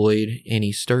unemployed, and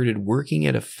he started working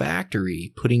at a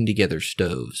factory putting together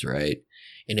stoves, right?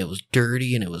 And it was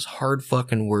dirty, and it was hard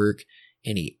fucking work,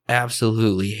 and he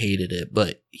absolutely hated it,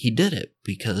 but he did it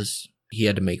because he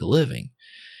had to make a living.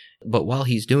 But while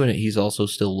he's doing it, he's also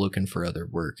still looking for other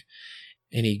work.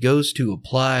 And he goes to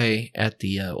apply at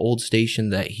the old station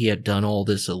that he had done all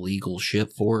this illegal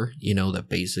shit for, that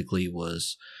basically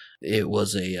was, it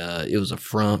was a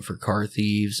front for car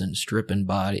thieves and stripping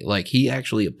body. Like, he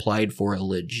actually applied for a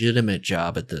legitimate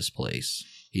job at this place.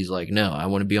 He's like, no, I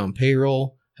want to be on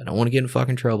payroll. I don't want to get in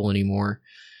fucking trouble anymore.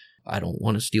 I don't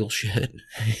want to steal shit,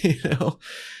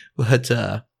 But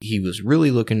he was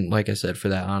really looking, like I said, for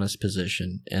that honest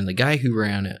position. And the guy who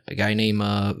ran it, a guy named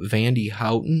Vandy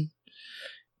Houghton,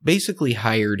 basically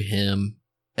hired him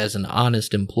as an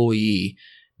honest employee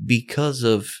because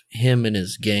of him and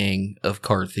his gang of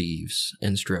car thieves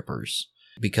and strippers.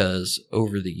 Because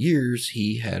over the years,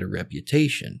 he had a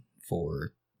reputation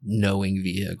for knowing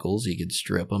vehicles. He could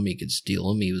strip them, he could steal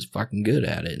them, he was fucking good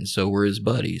at it, and so were his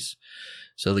buddies.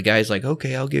 So the guy's like,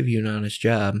 okay, I'll give you an honest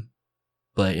job.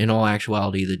 But in all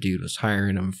actuality, the dude was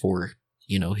hiring him for,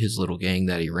 his little gang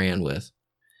that he ran with.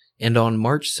 And on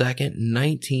March 2nd,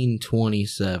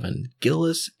 1927,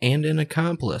 Gillis and an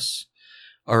accomplice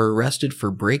are arrested for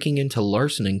breaking into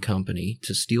Larson & Company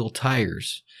to steal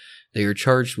tires. They are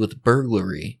charged with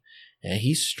burglary, and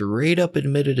he straight up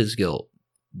admitted his guilt.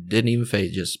 Didn't even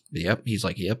fake, he's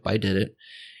like, yep, I did it.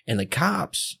 And the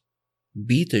cops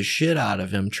beat the shit out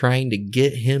of him, trying to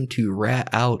get him to rat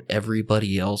out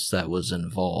everybody else that was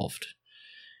involved.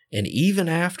 And even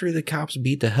after the cops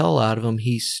beat the hell out of him,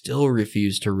 he still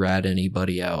refused to rat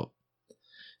anybody out.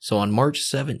 So on March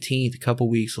 17th, a couple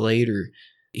weeks later,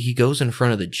 he goes in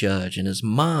front of the judge, and his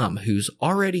mom, who's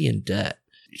already in debt,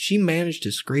 she managed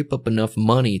to scrape up enough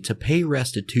money to pay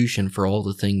restitution for all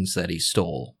the things that he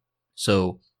stole.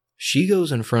 So she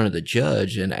goes in front of the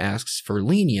judge and asks for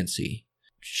leniency.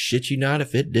 Shit you not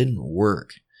if it didn't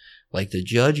work. Like, the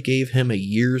judge gave him a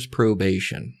year's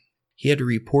probation. He had to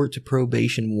report to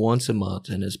probation once a month,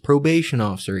 and his probation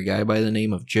officer, a guy by the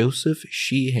name of Joseph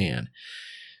Sheehan,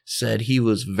 said he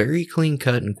was very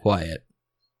clean-cut and quiet.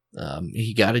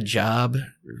 He got a job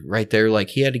right there. Like,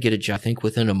 he had to get a job, I think,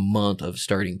 within a month of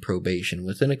starting probation.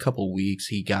 Within a couple weeks,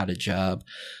 he got a job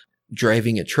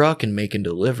driving a truck and making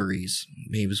deliveries.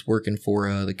 He was working for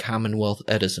the Commonwealth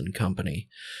Edison Company.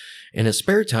 In his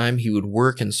spare time, he would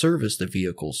work and service the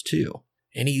vehicles too.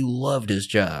 And he loved his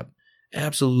job.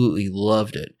 Absolutely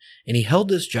loved it. And he held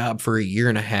this job for a year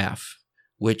and a half,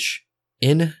 which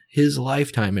in his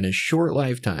lifetime, in his short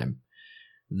lifetime,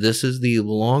 this is the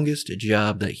longest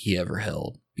job that he ever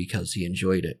held because he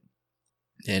enjoyed it.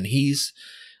 And he's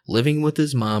living with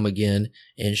his mom again,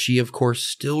 and she, of course,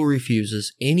 still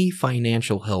refuses any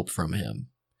financial help from him.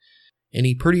 And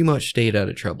he pretty much stayed out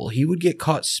of trouble. He would get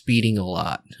caught speeding a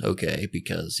lot, okay,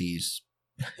 because he's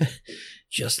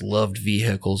just loved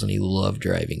vehicles and he loved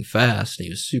driving fast and he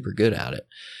was super good at it.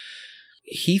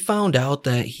 He found out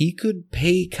that he could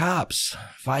pay cops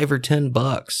 $5 or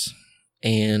 $10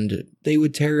 and they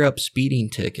would tear up speeding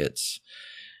tickets.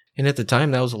 And at the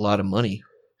time, that was a lot of money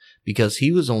because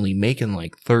he was only making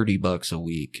like $30 a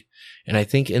week. And I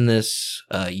think in this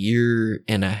year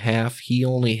and a half, he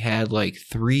only had like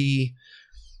 3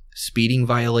 speeding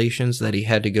violations that he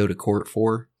had to go to court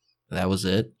for. That was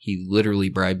it. He literally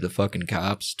bribed the fucking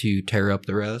cops to tear up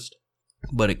the rest.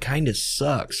 But it kind of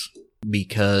sucks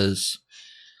because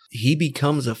he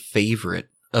becomes a favorite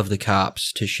of the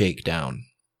cops to shake down.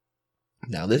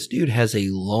 Now, this dude has a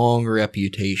long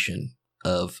reputation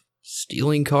of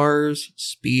stealing cars,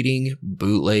 speeding,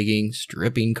 bootlegging,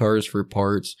 stripping cars for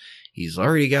parts. He's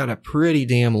already got a pretty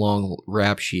damn long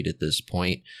rap sheet at this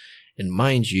point. And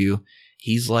mind you,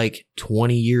 he's like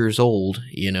 20 years old,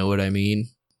 you know what I mean?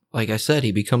 Like I said,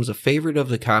 he becomes a favorite of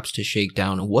the cops to shake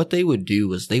down. And what they would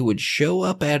do is they would show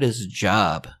up at his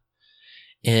job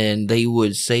and they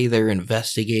would say they're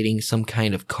investigating some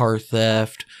kind of car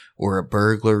theft or a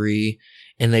burglary.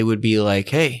 And they would be like,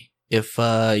 hey, if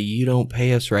you don't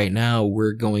pay us right now,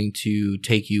 we're going to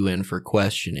take you in for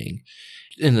questioning.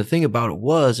 And the thing about it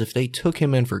was, if they took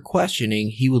him in for questioning,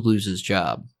 he would lose his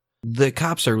job. The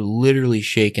cops are literally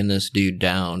shaking this dude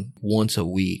down once a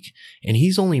week, and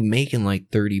he's only making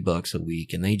like $30 a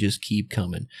week, and they just keep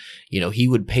coming. You know, he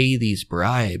would pay these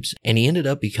bribes, and he ended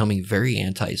up becoming very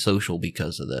antisocial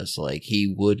because of this. Like,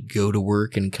 he would go to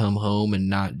work and come home and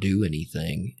not do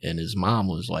anything, and his mom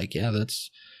was like, yeah, that's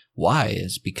why.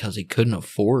 It's because he couldn't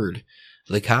afford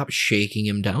the cops shaking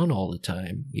him down all the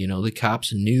time. You know, the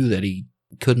cops knew that he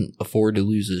couldn't afford to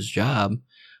lose his job,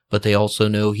 but they also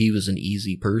know he was an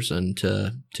easy person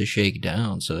to shake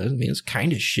down. So, I mean, it's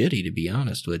kind of shitty, to be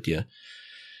honest with you.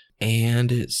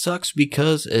 And it sucks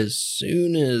because as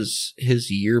soon as his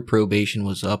year probation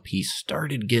was up, he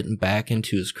started getting back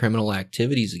into his criminal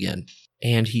activities again.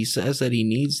 And he says that he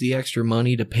needs the extra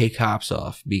money to pay cops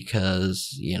off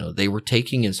because, you know, they were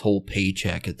taking his whole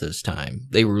paycheck at this time.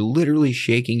 They were literally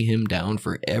shaking him down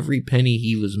for every penny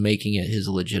he was making at his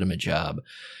legitimate job.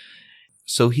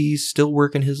 So he's still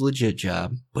working his legit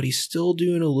job, but he's still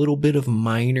doing a little bit of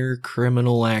minor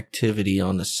criminal activity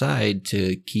on the side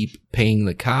to keep paying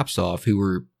the cops off who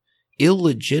were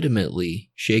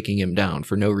illegitimately shaking him down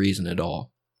for no reason at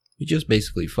all. He's just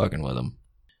basically fucking with him.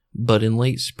 But in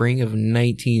late spring of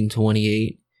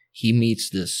 1928, he meets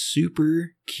this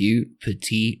super cute,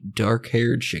 petite,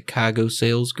 dark-haired Chicago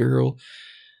sales girl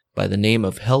by the name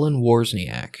of Helen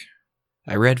Wozniak.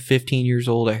 I read 15 years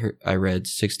old, I read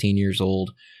 16 years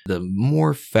old. The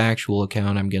more factual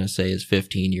account I'm going to say is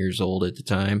 15 years old at the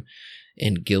time.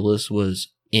 And Gillis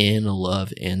was in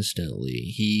love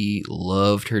instantly. He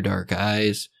loved her dark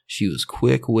eyes. She was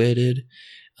quick-witted.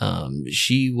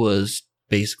 She was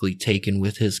basically taken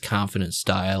with his confident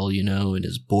style, you know, and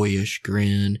his boyish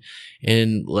grin.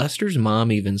 And Lester's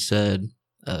mom even said,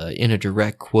 in a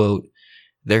direct quote,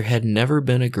 there had never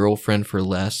been a girlfriend for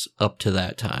Les up to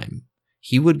that time.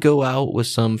 He would go out with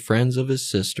some friends of his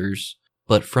sister's,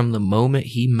 but from the moment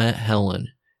he met Helen,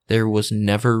 there was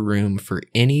never room for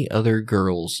any other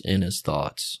girls in his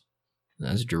thoughts.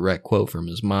 That's a direct quote from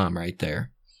his mom right there.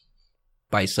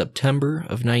 By September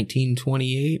of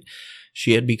 1928,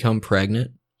 she had become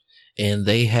pregnant, and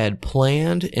they had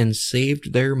planned and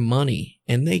saved their money,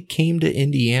 and they came to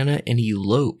Indiana and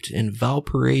eloped in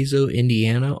Valparaiso,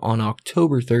 Indiana on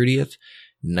October 30th,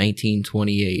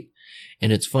 1928.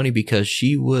 And it's funny because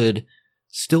she would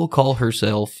still call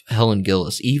herself Helen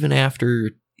Gillis. Even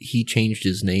after he changed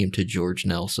his name to George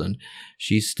Nelson,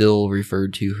 she still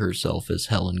referred to herself as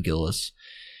Helen Gillis.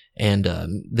 And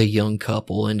the young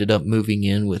couple ended up moving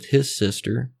in with his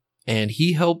sister, and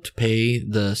he helped pay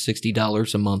the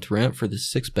 $60 a month rent for the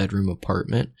 6-bedroom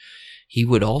apartment. He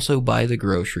would also buy the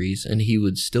groceries, and he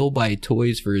would still buy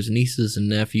toys for his nieces and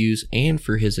nephews and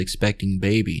for his expecting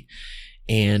baby.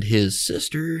 And his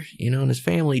sister, you know, and his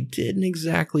family didn't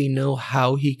exactly know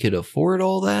how he could afford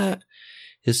all that.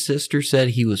 His sister said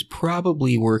he was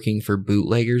probably working for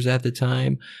bootleggers at the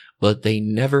time, but they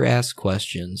never asked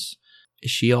questions.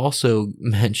 She also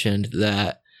mentioned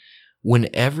that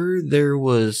whenever there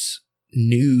was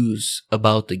news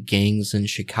about the gangs in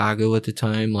Chicago at the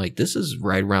time, like this is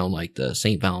right around like the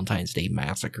St. Valentine's Day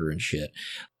massacre and shit,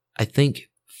 I think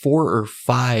 4 or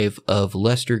 5 of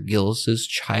Lester Gillis's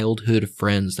childhood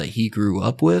friends that he grew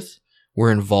up with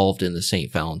were involved in the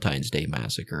St. Valentine's Day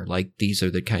massacre. Like, these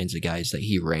are the kinds of guys that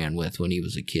he ran with when he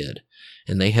was a kid.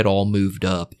 And they had all moved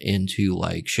up into,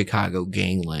 like, Chicago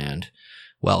gangland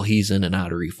while he's in and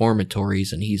out of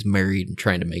reformatories, and he's married and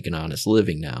trying to make an honest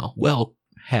living now. Well,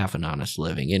 half an honest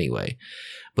living anyway.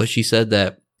 But she said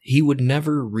that he would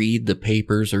never read the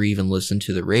papers or even listen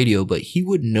to the radio, but he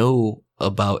would know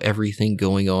about everything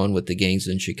going on with the gangs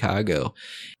in Chicago.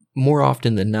 More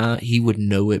often than not, he would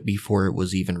know it before it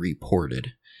was even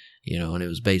reported. And it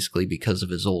was basically because of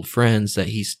his old friends that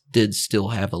he did still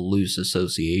have a loose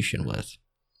association with.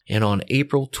 And on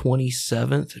April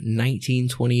 27th,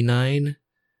 1929,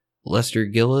 Lester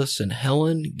Gillis and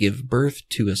Helen give birth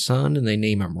to a son, and they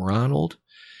name him Ronald.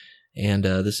 And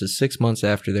this is 6 months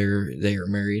after they are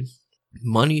married.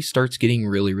 Money starts getting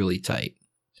really, really tight.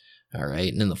 All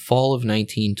right. And in the fall of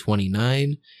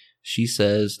 1929, she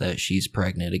says that she's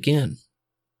pregnant again.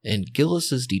 And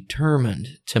Gillis is determined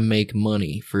to make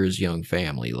money for his young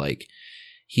family. Like,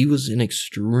 he was an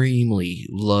extremely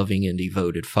loving and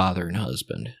devoted father and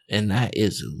husband. And that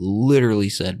is literally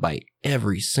said by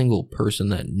every single person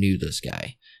that knew this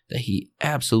guy, that he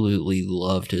absolutely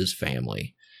loved his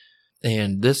family.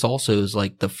 And this also is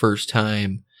like the first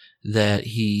time that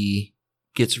he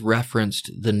gets referenced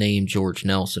the name George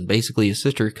Nelson. Basically, his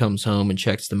sister comes home and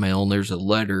checks the mail, and there's a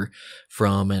letter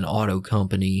from an auto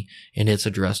company, and it's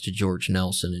addressed to George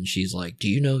Nelson. And she's like, do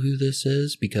you know who this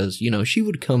is? Because, she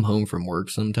would come home from work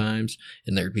sometimes,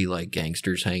 and there'd be like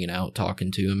gangsters hanging out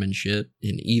talking to him and shit.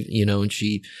 And even, and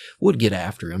she would get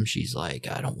after him. She's like,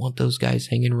 I don't want those guys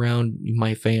hanging around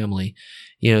my family.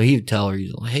 He would tell her,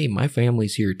 hey, my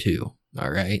family's here too.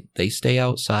 All right. They stay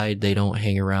outside. They don't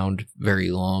hang around very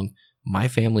long. My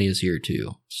family is here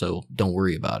too, so don't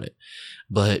worry about it.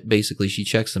 But basically, she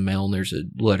checks the mail, and there's a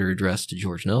letter addressed to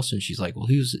George Nelson. She's like, well,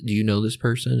 do you know this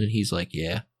person? And he's like,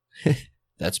 yeah,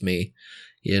 that's me.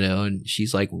 And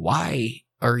she's like, why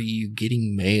are you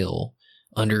getting mail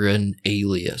under an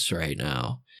alias right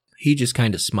now? He just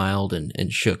kind of smiled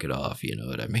and shook it off, you know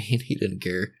what I mean? He didn't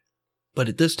care. But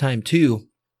at this time too,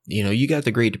 you got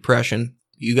the Great Depression,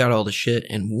 you got all the shit,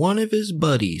 and one of his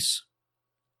buddies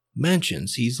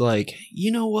mentions, he's like,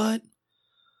 you know what?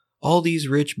 All these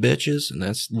rich bitches, and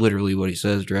that's literally what he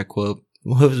says, direct quote.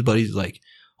 One of his buddies like,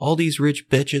 all these rich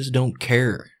bitches don't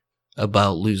care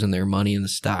about losing their money in the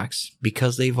stocks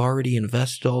because they've already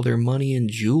invested all their money in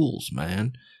jewels,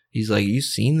 man. He's like, you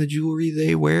seen the jewelry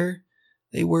they wear?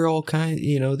 They wear all kinds,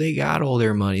 they got all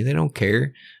their money. They don't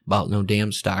care about no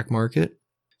damn stock market.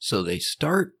 So they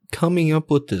start coming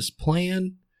up with this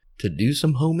plan to do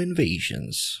some home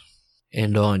invasions.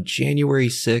 And on January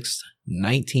 6th,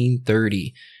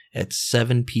 1930, at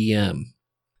 7 p.m.,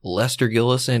 Lester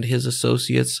Gillis and his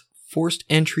associates forced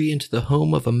entry into the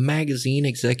home of a magazine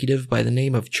executive by the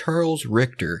name of Charles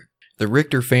Richter. The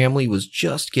Richter family was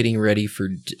just getting ready for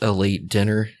a late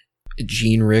dinner.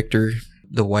 Jean Richter,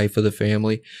 the wife of the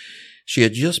family, she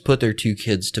had just put their 2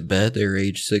 kids to bed. They were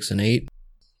age 6 and 8.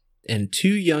 And 2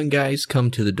 young guys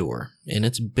come to the door. And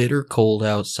it's bitter cold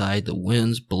outside. The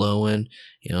wind's blowing.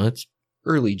 It's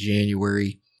early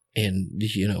January in,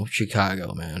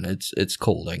 Chicago, man. It's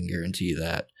cold, I can guarantee you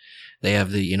that. They have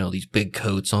these big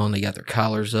coats on, they got their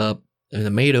collars up, and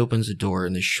the maid opens the door,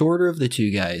 and the shorter of the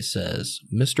 2 guys says,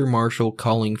 Mr. Marshall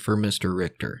calling for Mr.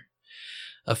 Richter.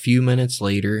 A few minutes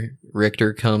later,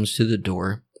 Richter comes to the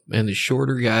door, and the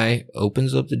shorter guy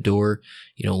opens up the door,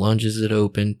 lunges it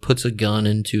open, puts a gun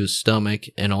into his stomach,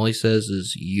 and all he says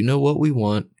is, you know what we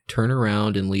want, turn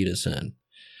around and lead us in.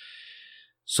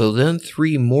 So then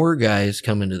 3 more guys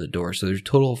come into the door. So there's a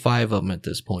total of 5 of them at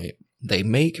this point. They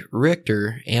make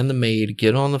Richter and the maid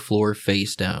get on the floor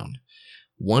face down.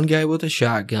 One guy with a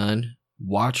shotgun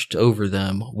watched over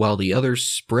them while the others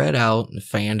spread out and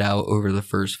fanned out over the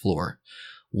first floor.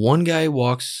 One guy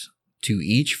walks to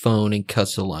each phone and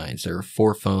cuts the lines. There are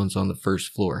 4 phones on the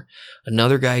first floor.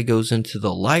 Another guy goes into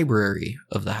the library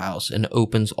of the house and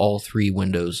opens all 3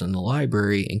 windows in the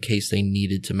library in case they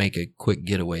needed to make a quick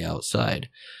getaway outside.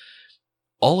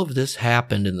 All of this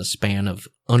happened in the span of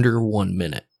under 1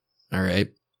 minute. All right.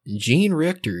 Jean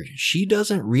Richter, she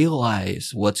doesn't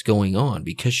realize what's going on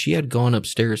because she had gone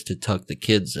upstairs to tuck the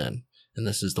kids in. And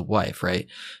this is the wife, right?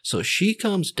 So she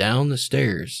comes down the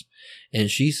stairs and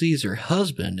she sees her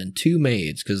husband and 2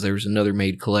 maids, because there was another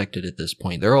maid collected at this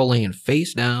point. They're all laying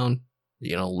face down,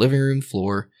 living room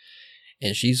floor.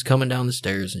 And she's coming down the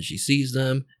stairs and she sees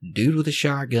them, dude with a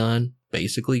shotgun,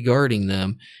 basically guarding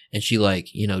them. And she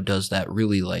does that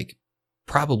really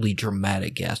probably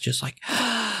dramatic gasp, just like,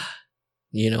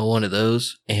 one of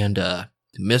those. And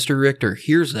Mr. Richter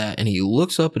hears that and he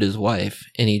looks up at his wife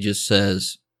and he just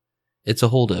says, it's a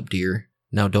holdup, dear.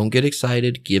 Now don't get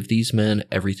excited. Give these men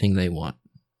everything they want.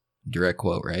 Direct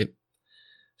quote, right?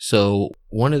 So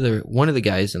one of the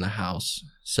guys in the house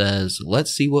says,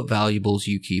 let's see what valuables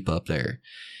you keep up there.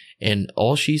 And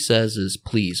all she says is,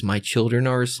 please, my children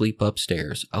are asleep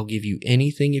upstairs. I'll give you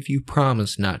anything if you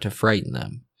promise not to frighten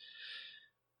them.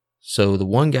 So the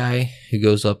one guy who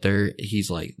goes up there,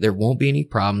 he's like, there won't be any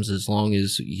problems as long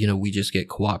as, we just get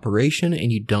cooperation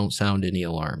and you don't sound any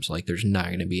alarms. Like, there's not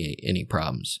going to be any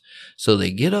problems. So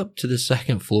they get up to the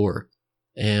second floor,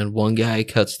 and one guy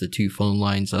cuts the 2 phone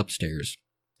lines upstairs.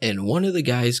 And one of the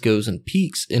guys goes and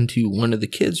peeks into one of the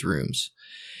kids' rooms.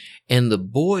 And the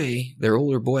boy, their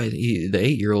older boy, the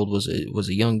 8-year-old was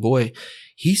a young boy.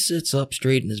 He sits up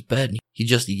straight in his bed and he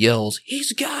just yells,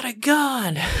 "He's got a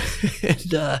gun!"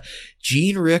 And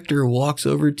Jean Richter walks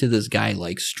over to this guy,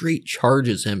 like straight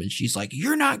charges him, and she's like,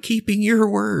 "You're not keeping your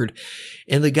word."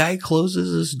 And the guy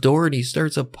closes his door and he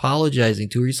starts apologizing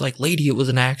to her. He's like, "Lady, it was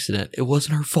an accident. It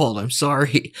wasn't her fault. I'm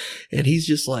sorry." And he's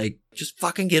just like, "Just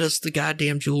fucking get us the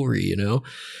goddamn jewelry,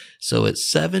 So at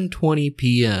 7:20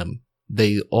 p.m.,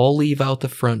 they all leave out the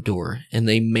front door and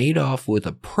they made off with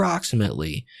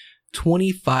approximately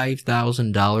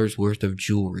 $25,000 worth of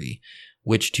jewelry,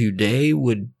 which today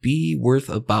would be worth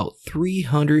about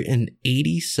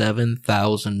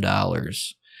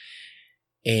 $387,000.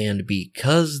 And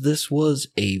because this was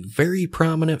a very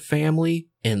prominent family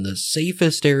in the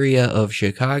safest area of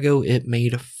Chicago, it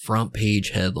made front page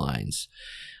headlines.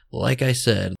 Like I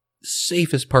said,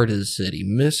 safest part of the city.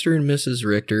 Mr. and Mrs.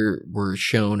 Richter were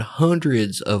shown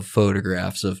hundreds of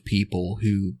photographs of people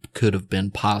who could have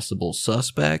been possible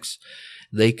suspects.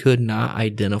 They could not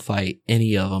identify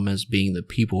any of them as being the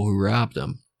people who robbed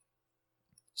them.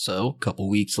 So, a couple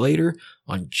weeks later,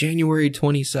 on January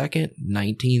 22nd,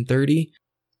 1930,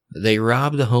 they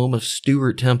robbed the home of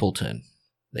Stuart Templeton.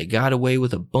 They got away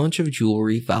with a bunch of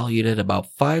jewelry valued at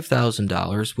about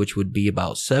 $5,000, which would be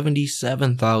about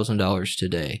 $77,000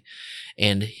 today.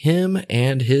 And him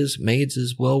and his maids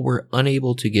as well were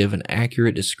unable to give an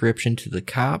accurate description to the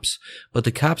cops, but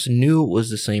the cops knew it was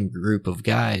the same group of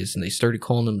guys, and they started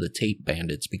calling them the tape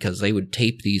bandits because they would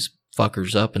tape these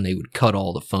fuckers up and they would cut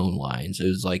all the phone lines. It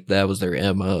was like that was their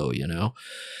MO,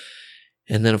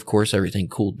 And then, of course, everything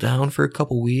cooled down for a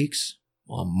couple weeks.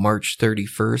 On March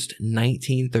 31st,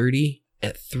 1930,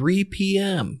 at 3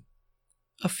 p.m.,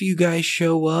 a few guys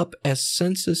show up as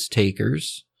census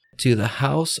takers to the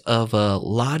house of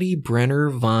Lottie Brenner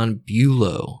von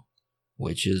Bülow,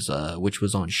 which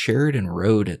was on Sheridan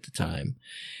Road at the time.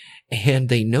 And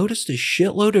they noticed a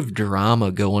shitload of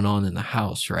drama going on in the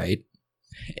house, right?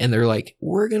 And they're like,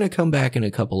 we're going to come back in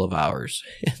a couple of hours.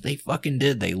 And they fucking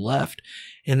did. They left,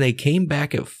 and they came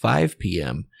back at 5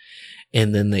 p.m.,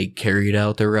 and then they carried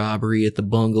out the robbery at the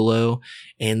bungalow,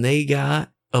 and they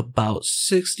got about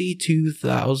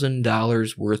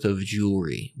 $62,000 worth of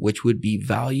jewelry, which would be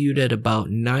valued at about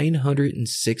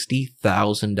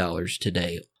 $960,000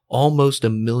 today. Almost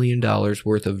 $1 million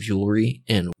worth of jewelry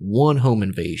in one home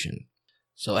invasion.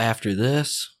 So after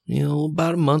this,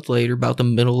 about a month later, about the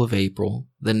middle of April,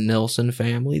 the Nelson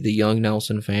family, the young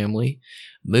Nelson family,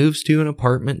 moves to an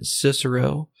apartment in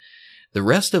Cicero. The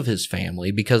rest of his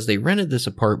family, because they rented this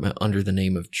apartment under the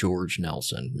name of George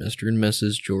Nelson, Mr. and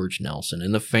Mrs. George Nelson,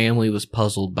 and the family was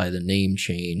puzzled by the name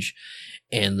change,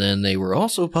 and then they were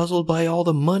also puzzled by all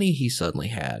the money he suddenly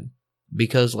had.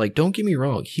 Because, don't get me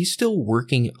wrong, he's still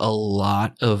working a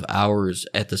lot of hours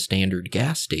at the standard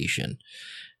gas station,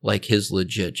 like his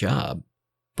legit job.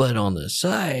 But on the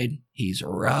side, he's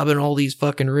robbing all these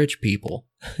fucking rich people,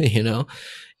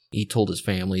 He told his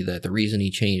family that the reason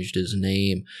he changed his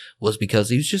name was because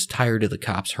he was just tired of the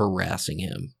cops harassing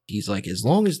him. He's like, as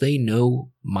long as they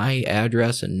know my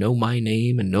address and know my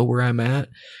name and know where I'm at,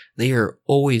 they are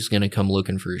always going to come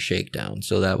looking for a shakedown.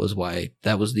 So that was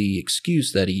the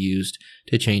excuse that he used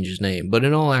to change his name. But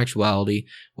in all actuality,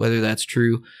 whether that's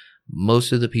true,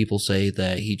 most of the people say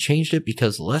that he changed it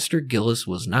because Lester Gillis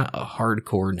was not a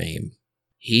hardcore name.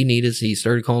 He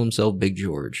started calling himself Big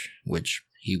George, which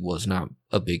he was not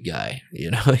a big guy, he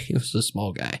was a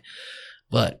small guy.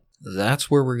 But that's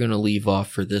where we're going to leave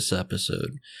off for this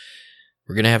episode.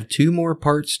 We're going to have 2 more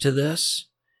parts to this.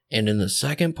 And in the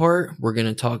second part, we're going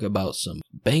to talk about some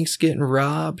banks getting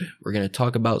robbed. We're going to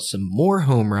talk about some more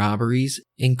home robberies,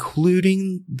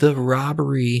 including the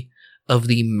robbery of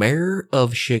the mayor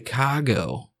of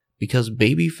Chicago. Because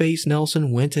Babyface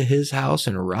Nelson went to his house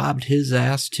and robbed his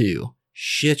ass too.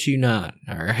 Shit you not,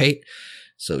 alright?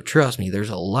 So trust me, there's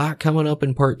a lot coming up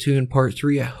in part 2 and part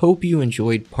 3. I hope you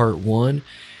enjoyed part 1.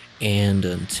 And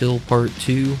until part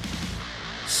 2,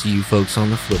 see you folks on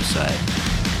the flip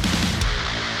side.